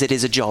barrier because it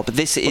is a job.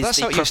 This is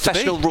the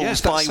professional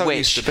rules by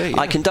which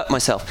I conduct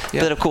myself.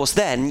 But of course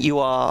then you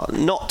are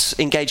not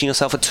engaging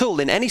yourself at all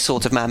in any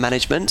sort of man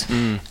management,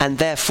 and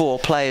therefore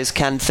players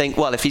can think,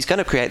 well, if he's going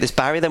to create this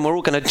barrier, then we're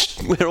all going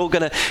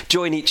to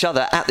join each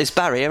other at this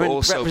barrier but and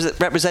also,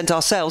 represent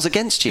ourselves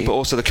against you. But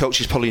also the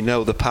coaches probably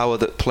know the power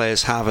that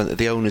players have, and that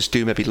the owners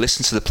do maybe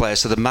listen to the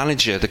players. So the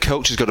manager, the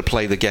coach, has got to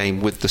play the game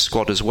with the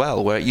squad as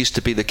well, where it used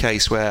to be the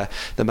case where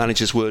the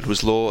manager's word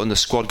was law and the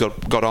squad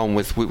got on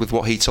with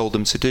what he told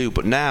them to do.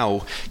 But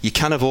now you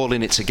kind of all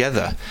in it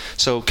together.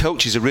 So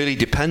coaches are really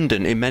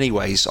dependent in many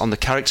ways on the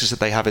characters that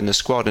they have in the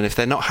squad, and if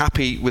they're not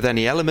happy with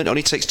any element, it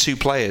only takes 2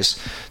 players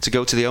to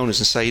go to the owners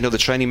and say, the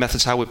training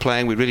methods, how we're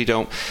playing, we really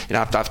don't,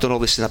 I've done all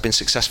this and I've been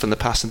successful in the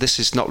past, and this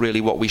is not really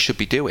what we should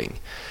be doing.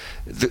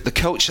 The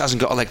coach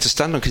hasn't got a leg to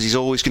stand on, because he's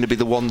always going to be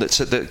the one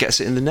that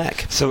gets it in the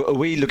neck. So are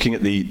we looking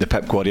at the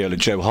Pep Guardiola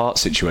Joe Hart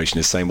situation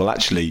as saying, well,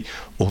 actually,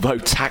 although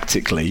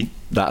tactically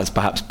that has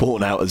perhaps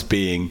borne out as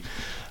being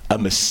a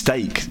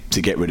mistake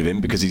to get rid of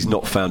him because he's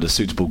not found a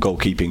suitable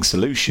goalkeeping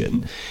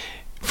solution,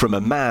 from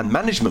a man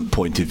management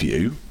point of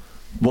view,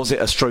 was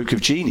it a stroke of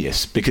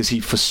genius because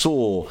he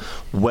foresaw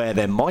where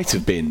there might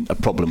have been a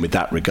problem with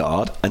that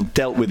regard and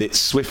dealt with it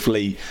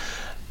swiftly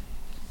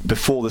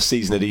before the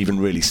season had even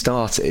really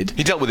started?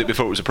 He dealt with it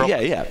before it was a problem.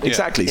 Yeah,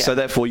 exactly. Yeah. So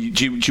therefore, you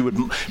would.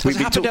 It's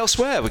happened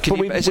elsewhere.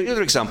 Is there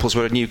other examples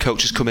where a new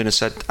coach has come in and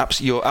said,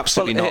 "You're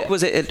absolutely not"?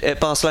 Was it at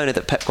Barcelona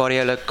that Pep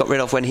Guardiola got rid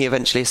of when he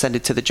eventually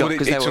ascended to the job?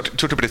 Well, it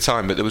took a bit of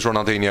time, but there was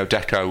Ronaldinho,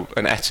 Deco,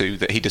 and Eto'o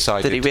that he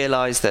decided. That he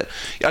realised that.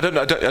 I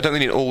don't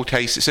think in all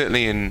cases,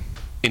 certainly in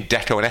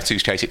Deco and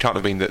Eto'o's case, it can't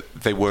have been that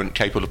they weren't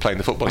capable of playing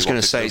the football. I was going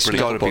to say it's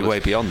got to be way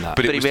beyond that.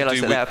 But he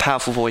realised that they are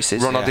powerful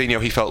voices.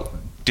 Ronaldinho, he felt,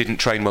 didn't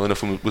train well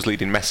enough and was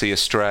leading Messi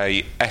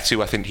astray.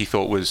 Eto'o, I think he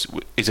thought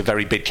is a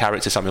very big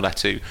character. Samuel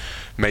Eto'o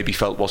maybe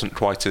felt wasn't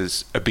quite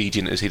as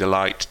obedient as he'd have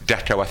liked.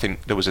 Deco, I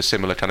think there was a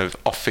similar kind of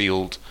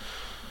off-field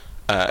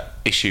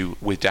issue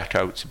with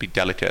Deco, to be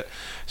delicate.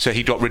 So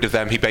he got rid of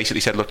them. He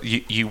basically said, "Look,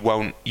 you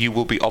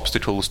will be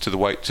obstacles to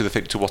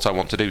what I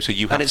want to do. So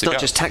you have to go." And it's not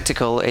just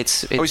tactical;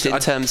 it's in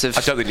terms of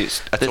I don't think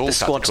it's at all the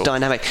squad's tactical.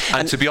 Dynamic.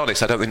 And to be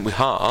honest, I don't think with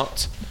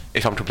Hart,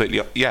 if I'm completely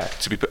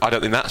I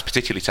don't think that's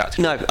particularly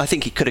tactical. No, I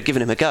think he could have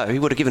given him a go. He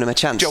would have given him a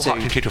chance. Joe Hart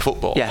can kick a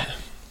football. Yeah.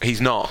 He's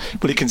not.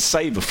 But he can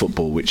save a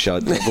football, which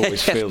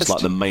always feels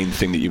like the main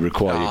thing that you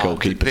require your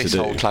goalkeeper to do. This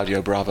whole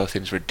Claudio Bravo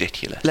thing's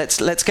ridiculous.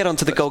 Let's get on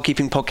to the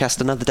goalkeeping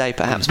podcast another day,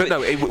 perhaps. But no,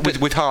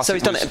 with Hart, so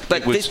he's done it.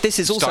 But this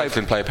is also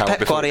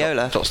Pep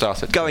Guardiola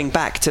going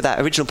back to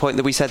that original point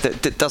that we said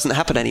that doesn't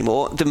happen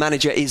anymore. The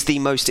manager is the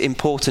most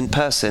important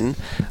person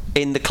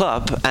in the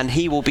club, and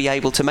he will be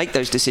able to make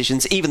those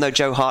decisions, even though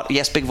Joe Hart,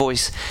 yes, big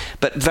voice,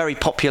 but very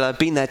popular,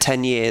 been there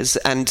 10 years,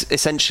 and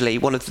essentially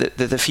one of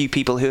the few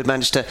people who had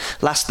managed to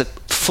last the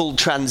full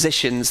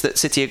transitions that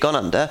City had gone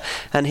under,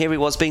 and here he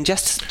was being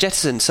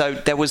jettisoned. So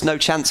there was no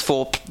chance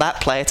for that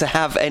player to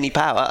have any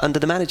power under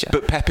the manager.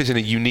 But Pep is in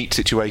a unique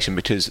situation,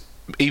 because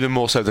even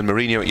more so than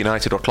Mourinho at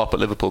United or Klopp at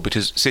Liverpool,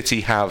 because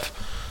City have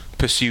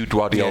pursued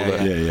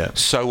Guardiola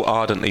so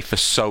ardently for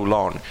so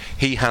long.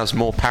 He has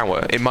more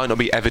power. It might not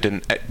be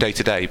evident day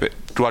to day, but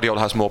Guardiola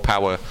has more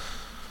power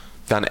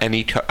than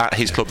at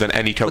his club than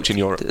any coach in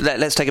Europe.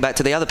 Let's take it back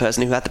to the other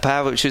person who had the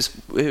power, which was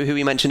who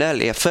we mentioned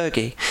earlier,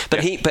 Fergie.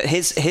 But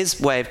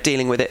his way of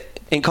dealing with it,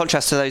 in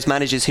contrast to those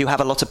managers who have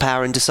a lot of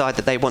power and decide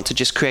that they want to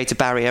just create a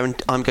barrier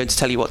and I'm going to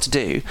tell you what to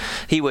do,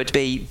 he would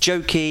be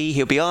jokey,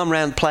 he'll be arm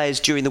around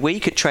players during the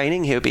week at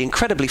training, he'll be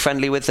incredibly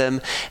friendly with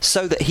them,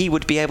 so that he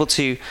would be able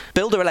to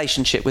build a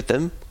relationship with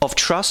them of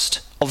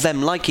trust, of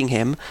them liking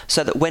him,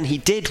 so that when he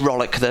did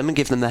rollick them and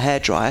give them the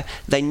hairdryer,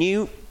 they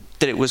knew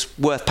that it was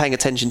worth paying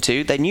attention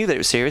to. They knew that it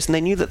was serious, and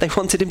they knew that they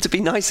wanted him to be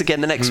nice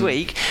again the next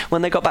week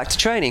when they got back to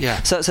training.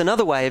 Yeah. So it's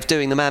another way of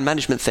doing the man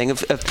management thing,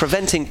 of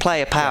preventing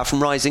player power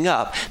from rising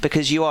up,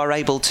 because you are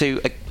able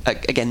to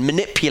again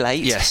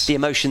manipulate the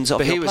emotions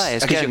of your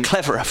players, because you're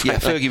cleverer.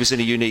 Fergie was in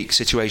a unique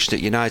situation at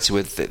United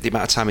with the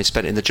amount of time he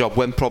spent in the job.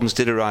 When problems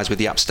did arise with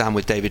the Abstam,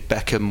 with David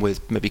Beckham,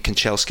 with maybe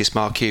Kanchelskis,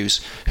 Mark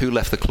Hughes, who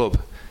left the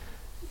club?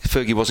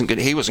 Fergie wasn't going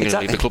to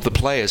leave the club. The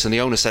players and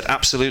the owner said,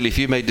 absolutely, if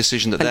you made a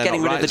decision that they're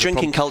getting rid of the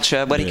drinking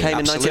culture when he came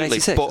in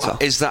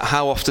 1986. But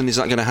how often is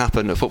that going to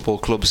happen at football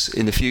clubs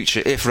in the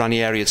future? If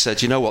Ranieri had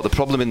said, you know what, the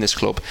problem in this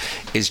club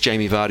is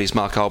Jamie Vardy's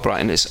Mark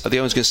Albrighton, the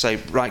owner's going to say,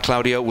 right,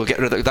 Claudio, we'll get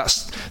rid of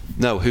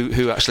that.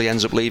 Who actually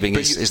ends up leaving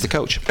is the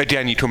coach.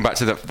 Again, you come back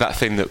to that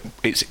thing that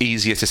it's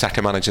easier to sack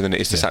a manager than it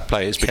is to sack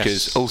players,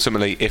 because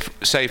ultimately, if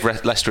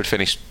Leicester had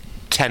finished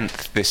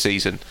 10th this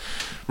season,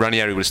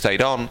 Ranieri would have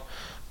stayed on,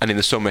 and in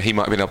the summer he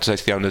might have been able to say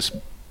to the owners,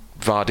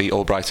 Vardy,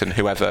 Albrighton,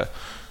 whoever,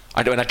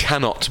 I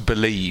cannot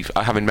believe,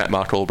 having met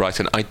Mark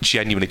Albrighton, I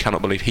genuinely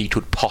cannot believe he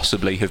could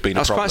possibly have been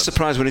a problem. I was quite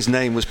surprised when his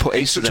name was put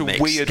into the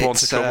mix. It's such a weird one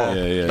to come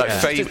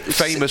on.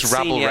 Famous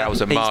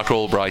rabble-rouser Mark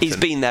Albrighton. He's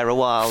been there a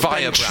while.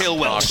 Ben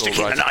Chilwell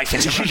sticking a knife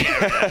into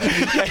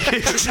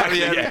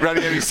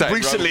Ranieri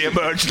recently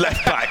emerged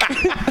left back.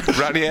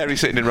 Ranieri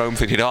sitting in Rome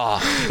thinking,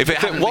 if it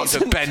hadn't been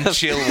for Ben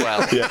Chilwell,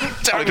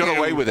 I'd have got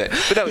away with it.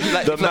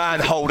 But the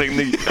man holding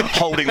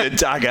the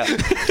dagger.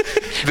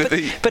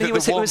 But he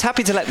was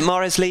happy to let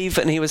Mahrez leave,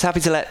 and he was happy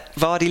to let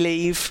Vardy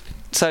leave.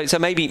 So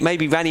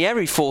maybe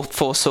Ranieri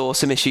foresaw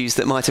some issues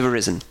that might have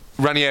arisen.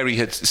 Ranieri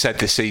had said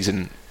this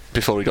season,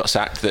 before he got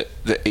sacked, that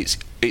it's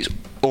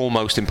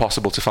almost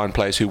impossible to find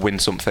players who win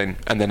something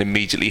and then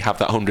immediately have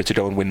that 100 to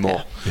go and win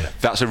more.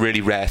 That's a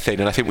really rare thing,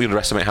 and I think we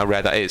underestimate how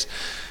rare that is.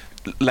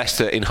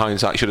 Leicester, in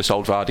hindsight, should have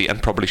sold Vardy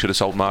and probably should have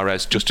sold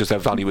Mahrez, just as their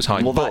value was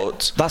high.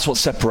 But that's what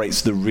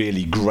separates the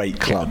really great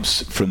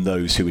clubs from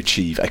those who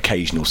achieve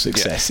occasional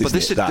success.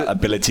 Is that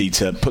ability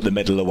to put the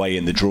medal away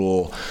in the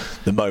drawer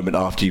the moment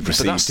after you've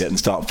received it and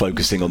start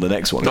focusing on the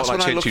next one. Not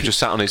like Chinch, who just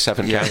sat on his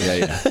 7th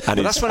game.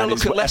 And that's when I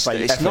look at Leicester.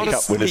 He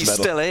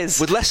still is.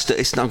 With Leicester,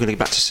 I'm going to get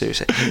back to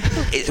serious.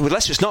 With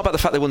Leicester, it's not about the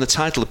fact they won the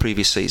title the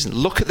previous season.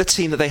 Look at the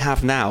team that they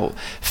have now.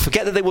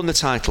 Forget that they won the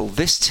title.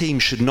 This team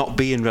should not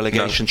be in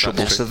relegation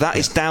trouble. So that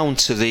is down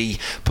to the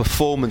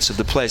performance of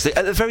the players.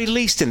 At the very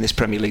least in this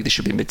Premier League, they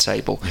should be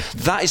mid-table.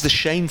 That is the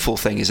shameful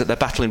thing, is that they're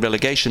battling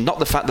relegation, not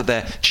the fact that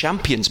they're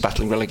champions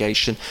battling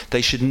relegation. They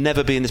should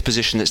never be in this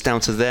position. It's down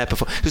to their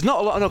performance. There's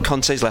not a lot of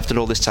Conte's left and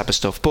all this type of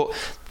stuff, but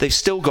they've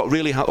still got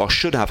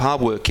should have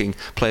hard-working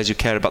players who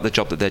care about the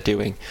job that they're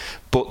doing.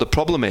 But the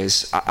problem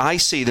is, I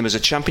see them as a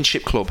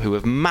championship club who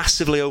have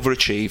massively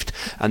overachieved,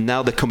 and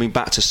now they're coming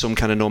back to some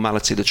kind of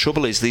normality. The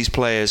trouble is, these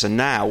players are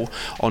now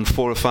on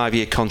 4 or 5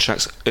 year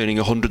contracts earning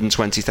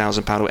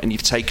 £120,000, and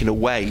you've taken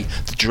away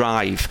the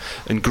drive.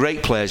 And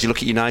great players, you look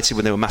at United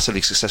when they were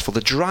massively successful,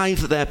 the drive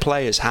that their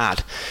players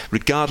had,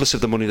 regardless of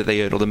the money that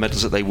they earned or the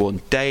medals that they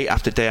won, day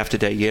after day after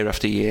day, year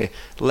after year,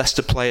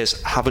 Leicester players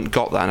haven't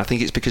got that, and I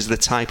think it's because of the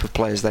type of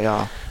players they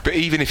are. But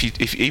even if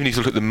you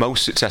look at the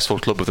most successful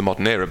club of the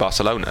modern era,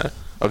 Barcelona,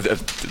 of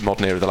the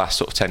modern era of the last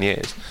sort of 10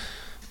 years,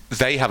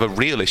 they have a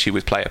real issue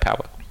with player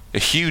power, a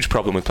huge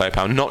problem with player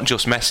power. Not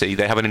just Messi,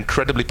 they have an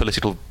incredibly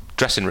political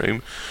dressing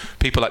room.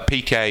 People like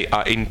Piqué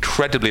are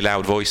incredibly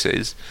loud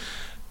voices.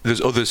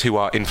 There's others who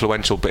are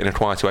influential but in a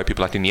quieter way,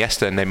 people like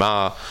Iniesta and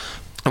Neymar.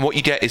 And what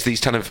you get is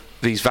these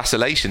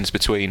vacillations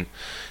between,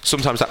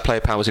 sometimes that player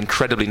power is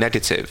incredibly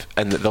negative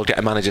and that they'll get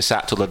a manager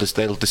sacked, or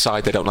they'll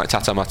decide they don't like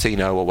Tata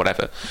Martino or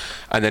whatever.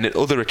 And then at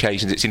other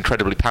occasions it's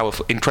incredibly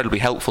powerful, incredibly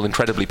helpful,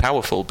 incredibly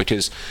powerful,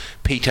 because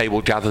Piqué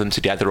will gather them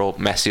together, or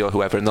Messi or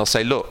whoever, and they'll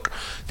say, look,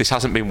 this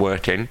hasn't been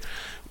working.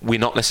 We're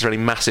not necessarily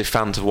massive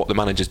fans of what the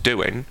manager's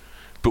doing,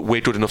 but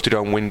we're good enough to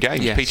go and win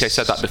games. Yes. Piqué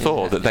said that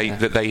before, that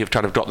they have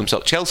kind of got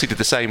themselves. Chelsea did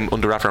the same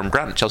under Avram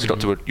Grant. Chelsea got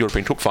to a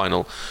European Cup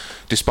final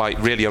despite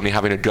really only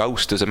having a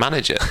ghost as a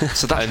manager.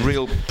 So that's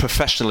real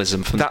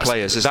professionalism from the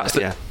players, isn't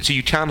it? So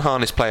you can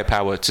harness player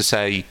power to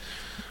say,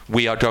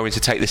 we are going to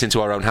take this into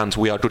our own hands,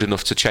 we are good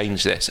enough to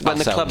change this when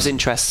ourselves. The club's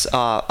interests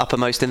are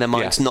uppermost in their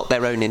minds, not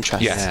their own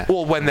interests.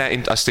 Or when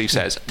as Steve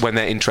says, when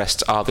their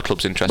interests are the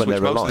club's interests, which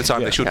most of the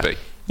time they should be.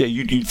 Yeah,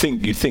 you'd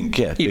think.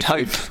 You'd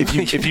hope.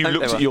 If you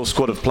looked at your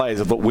squad of players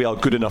and thought, we are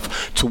good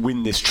enough to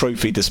win this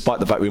trophy, despite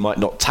the fact we might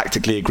not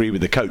tactically agree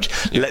with the coach,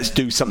 let's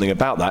do something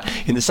about that.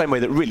 In the same way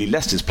that really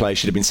Leicester's players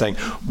should have been saying,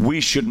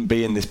 we shouldn't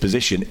be in this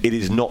position. It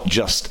is not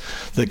just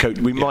the coach.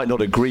 We might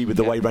not agree with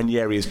the way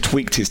Ranieri has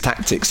tweaked his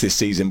tactics this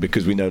season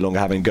because we no longer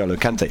have N'Golo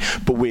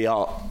Kante, but we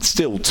are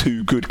still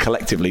too good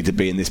collectively to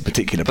be in this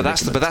particular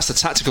predicament. But that's the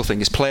tactical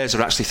thing, is players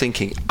are actually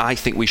thinking, I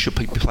think we should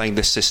be playing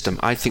this system.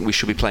 I think we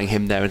should be playing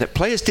him there. And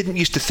players didn't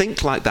used used to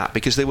think like that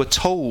because they were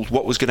told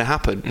what was going to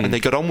happen and they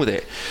got on with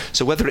it.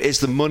 So whether it is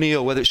the money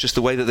or whether it's just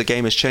the way that the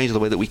game has changed or the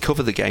way that we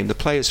cover the game, the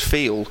players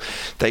feel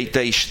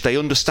they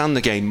understand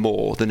the game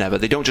more than ever.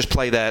 They don't just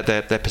play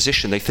their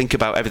position, they think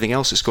about everything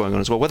else that's going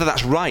on as well. Whether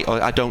that's right,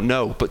 I don't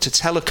know. But to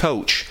tell a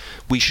coach,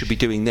 we should be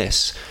doing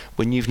this,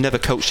 when you've never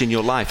coached in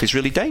your life is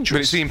really dangerous.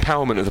 But it's the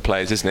empowerment of the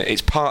players, isn't it?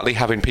 It's partly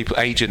having people,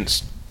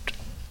 agents,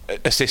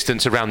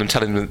 assistants around them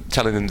telling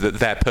them that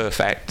they're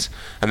perfect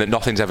and that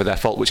nothing's ever their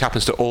fault, which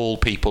happens to all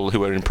people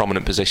who are in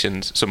prominent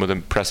positions, some of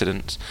them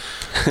presidents.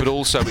 But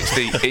also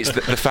it's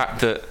the fact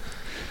that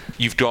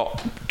you've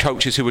got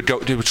coaches who are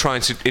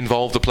trying to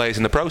involve the players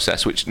in the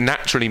process, which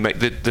naturally make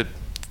the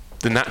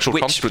natural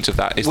consequence of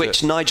that is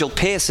which Nigel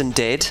Pearson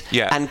did,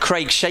 and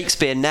Craig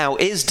Shakespeare now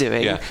is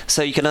doing. Yeah.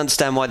 So you can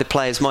understand why the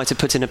players might have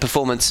put in a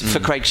performance for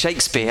Craig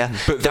Shakespeare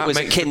that was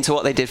akin to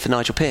what they did for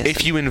Nigel Pearson.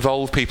 If you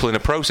involve people in a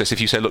process, if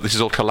you say, look, this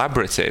is all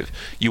collaborative,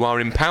 you are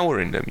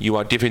empowering them. You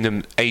are giving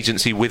them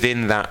agency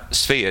within that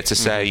sphere to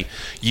say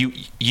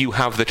you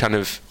have the kind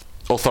of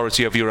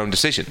authority over your own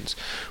decisions,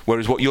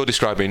 whereas what you're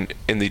describing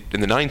in the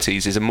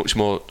 90s is a much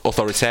more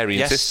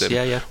authoritarian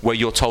system where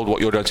you're told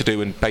what you're going to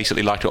do and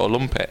basically like it or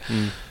lump it.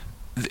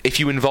 If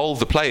you involve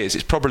the players,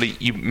 it's probably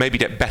you maybe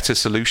get better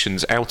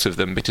solutions out of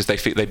them because they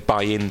feel they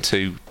buy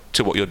into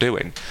what you're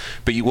doing,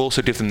 but you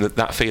also give them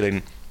that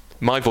feeling,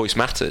 my voice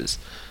matters.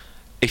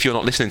 If you're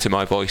not listening to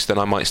my voice, then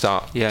I might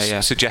start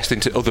suggesting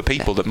to other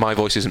people that my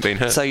voice isn't being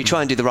heard. So you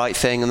try and do the right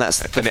thing, and that's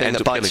the thing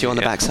that bites you on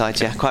the backside.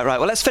 Yeah, quite right.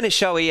 Well, let's finish,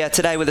 shall we,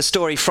 today with a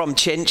story from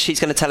Chinch.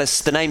 He's going to tell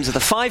us the names of the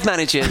 5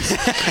 managers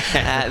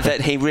that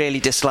he really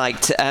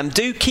disliked.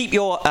 Do keep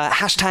your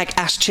hashtag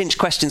AskChinch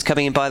questions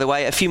coming in, by the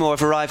way. A few more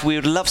have arrived. We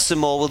would love some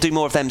more. We'll do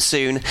more of them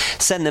soon.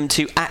 Send them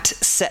to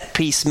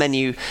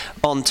 @SetPieceMenu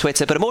on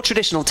Twitter. But a more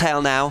traditional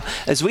tale now,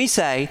 as we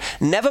say,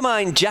 never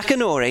mind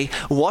Jackanory,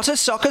 what a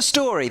soccer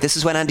story. This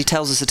is when Andy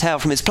tells us a tale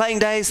from his playing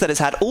days that has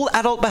had all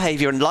adult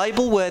behaviour and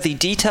libel-worthy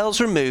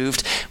details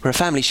removed. We're a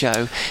family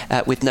show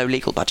with no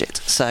legal budget.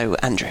 So,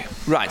 Andrew.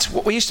 Right,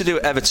 what we used to do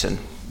at Everton,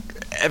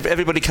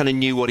 everybody kind of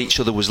knew what each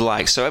other was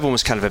like, so everyone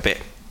was kind of a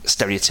bit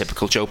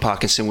stereotypical. Joe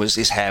Parkinson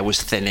his hair was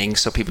thinning,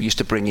 so people used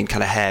to bring in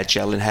kind of hair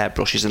gel and hair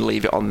brushes and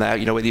leave it on there,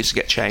 where they used to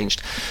get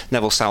changed.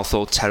 Neville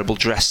Southall, terrible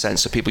dress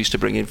sense, so people used to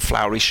bring in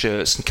flowery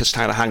shirts and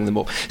kind of hang them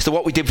up. So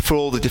what we did for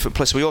all the different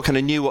players, we all kind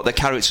of knew what their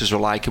characters were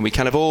like, and we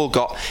kind of all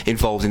got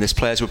involved in this.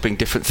 Players would bring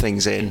different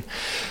things in.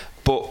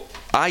 But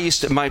I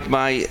used to, in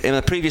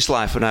my previous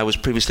life, when I was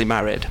previously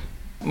married,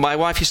 my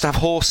wife used to have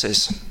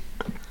horses.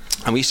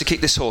 And we used to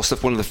keep this horse,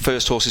 one of the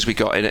first horses we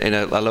got in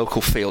a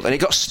local field, and it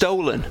got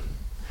stolen.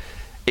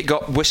 It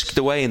got whisked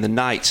away in the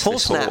night.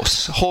 Horse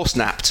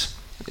napped.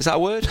 Is that a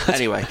word?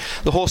 Anyway,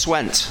 the horse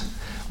went.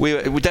 We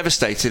were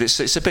devastated.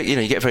 It's a bit,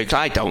 you get very...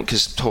 I don't,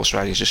 because horse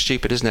riding is just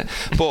stupid, isn't it?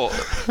 But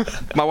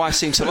my wife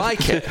seemed to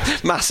like it.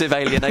 Massive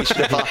alienation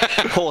of our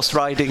horse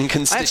riding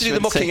constituency. I had to do the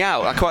mucking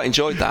out. I quite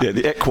enjoyed that. Yeah,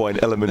 the equine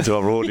element of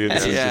our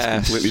audience is just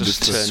completely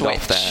just turned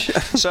off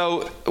there.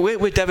 So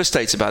we're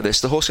devastated by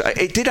this. The horse...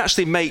 It did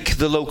actually make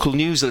the local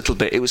news a little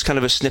bit. It was kind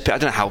of a snippet. I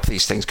don't know how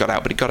these things got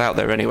out, but it got out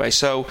there anyway.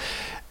 So...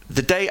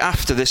 the day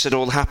after this had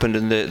all happened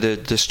and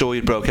the story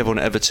broke, everyone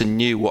at Everton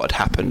knew what had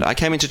happened. I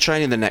came into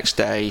training the next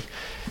day,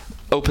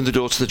 opened the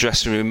door to the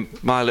dressing room.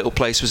 My little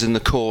place was in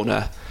the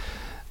corner.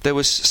 There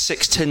was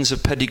 6 tins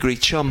of pedigree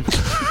chum.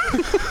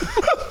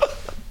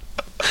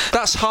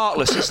 That's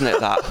heartless, isn't it,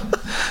 that?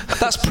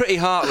 That's pretty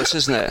heartless,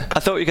 isn't it? I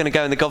thought you were going to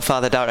go in the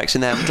Godfather direction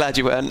there. I'm glad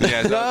you weren't.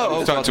 Yeah, no,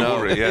 I'm starting to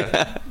worry,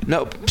 yeah.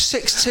 No,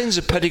 6 tins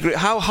of pedigree.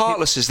 How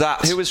heartless is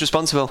that? Who was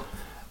responsible?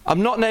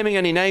 I'm not naming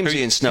any names,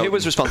 Ian Snowden. Who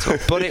was responsible?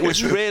 But it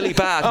was really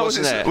bad,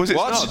 wasn't it? Was it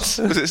what?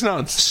 Snods? Was it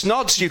Snods?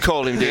 Snods, you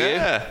call him, do you?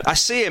 I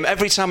see him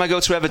every time I go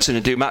to Everton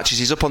and do matches.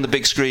 He's up on the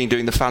big screen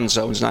doing the fan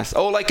zones, and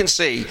all I can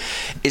see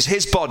is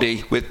his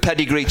body with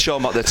pedigree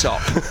chum at the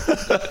top.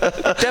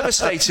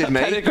 Devastated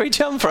me. Pedigree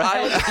chum for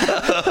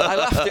I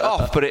laughed it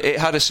off, but it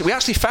had we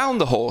actually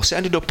found the horse. It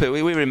ended up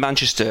we were in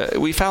Manchester.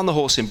 We found the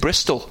horse in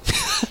Bristol.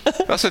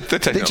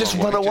 They just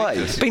run away.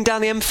 It's been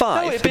down the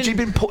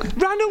M5.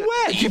 Ran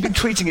away. You've been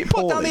treating it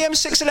poorly. Down the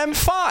M6 and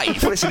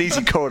M5. Well, it's an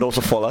easy corridor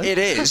to follow. It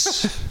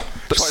is.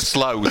 But quite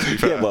slow, to be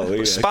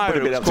fair.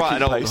 Spira was quite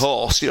an old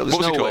horse. What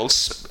was it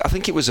called? I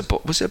think it was a boy.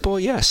 Was it a boy?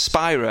 Yes.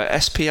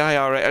 Spira.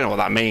 Spira. I don't know what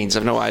that means.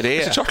 I've no idea.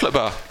 It's a chocolate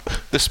bar.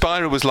 The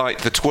Spira was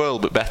like the Twirl,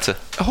 but better.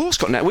 A horse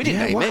got named. We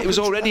didn't name it. It was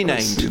already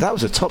named. That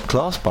was a top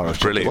class bar of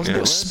chocolate, brilliant, wasn't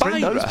it?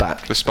 Spira.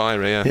 The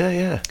Spira, yeah.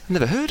 Yeah.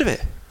 Never heard of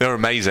it. They're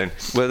amazing.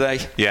 Were they?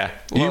 Yeah.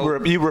 You were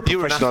a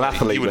professional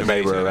athlete when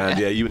they were around.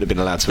 Yeah, you wouldn't have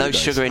been allowed to. No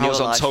sugar in your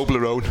life. I was on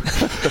Toblerone.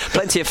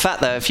 Plenty of fat,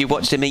 though, if you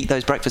watched him eat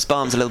those breakfast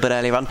bars a little bit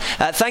earlier on.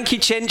 Thank you,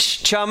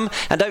 Chinch, chum.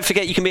 And don't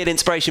forget, you can be an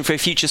inspiration for a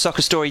future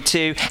soccer story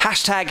too.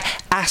 Hashtag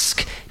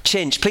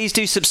AskChinch. Please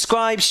do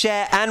subscribe,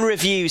 share and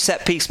review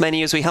Set Piece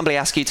Menu as we humbly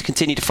ask you to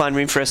continue to find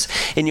room for us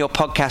in your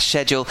podcast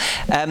schedule.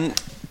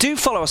 Do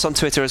follow us on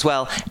Twitter as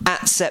well,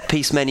 at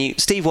SetPieceMenu.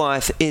 Steve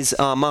Wyeth is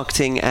our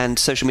marketing and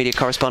social media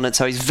correspondent,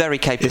 so he's very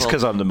capable. It's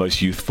because I'm the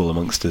most youthful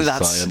amongst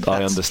us.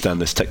 I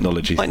understand this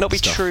technology. Might not be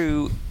stuff.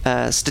 true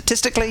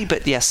statistically,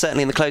 but yes,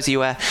 certainly in the clothes you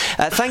wear.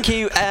 Thank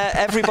you,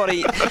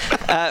 everybody,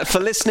 for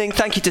listening.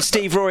 Thank you to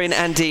Steve, Rory and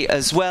Andy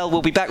as well.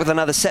 We'll be back with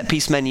another Set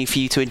Piece Menu for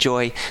you to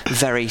enjoy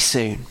very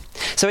soon.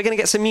 So we're going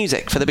to get some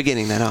music for the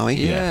beginning then, are we?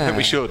 Yeah, I think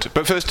we should.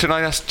 But first, can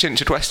I ask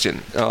Chinch a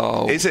question?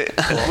 Oh. Was it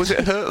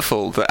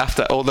hurtful that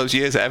after all those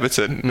years at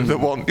Everton, the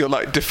one your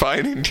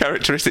defining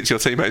characteristics of your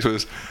teammates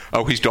was,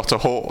 oh, he's got a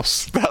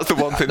horse? That's the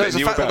one thing they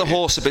knew about. The fact that the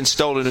horse had been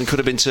stolen and could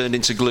have been turned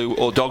into glue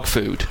or dog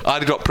food.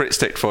 I'd have got Pritt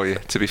stick for you,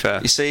 to be fair.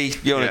 You see,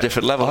 you're on a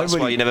different level. That's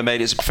why you never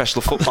made it as a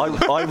professional footballer.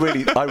 I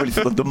really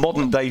thought the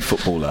modern day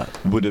footballer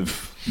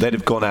they'd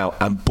have gone out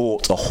and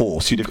bought a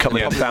horse. You'd have come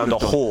and found a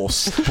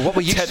horse. But what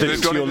were you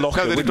tethered to your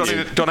locker? No, they'd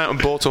have gone out and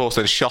bought a horse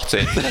and shot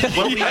it.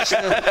 We used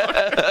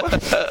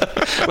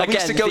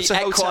to go to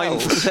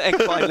hotels.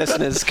 Equine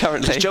listeners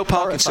currently. Joe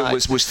Parkinson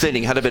was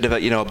thinning, had a bit of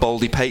a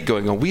baldy pate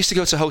going on. We used to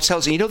go to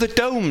hotels, and the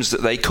domes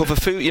that they cover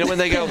food. When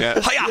they go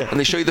hiya, and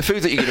they show you the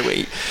food that you're going to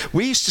eat.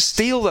 We used to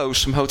steal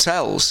those from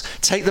hotels,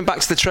 take them back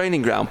to the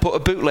training ground, put a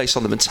bootlace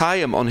on them, and tie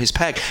them on his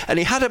peg. And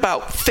he had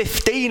about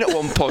 15 at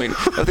one point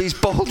of these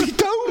baldy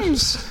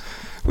domes.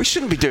 We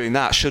shouldn't be doing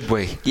that, should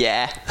we?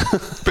 Yeah.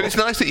 But it's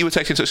nice that you were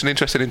taking such an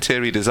interest in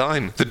interior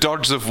design. The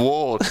Dodges of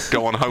War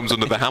go on Homes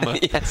Under the Hammer.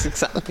 Yes,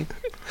 exactly.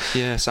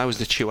 Yes, I was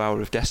the Chihuahua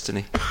of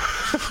Destiny.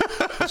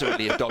 I wasn't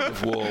really a dog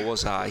of war,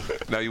 was I?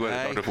 No, you weren't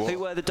a dog of war. Who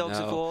were the Dogs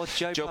of War?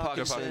 Joe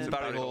Parkinson,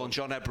 Barry Horn,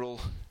 John Ebbrell.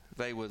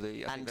 They were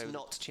the... And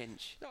not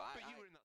Chinch. No,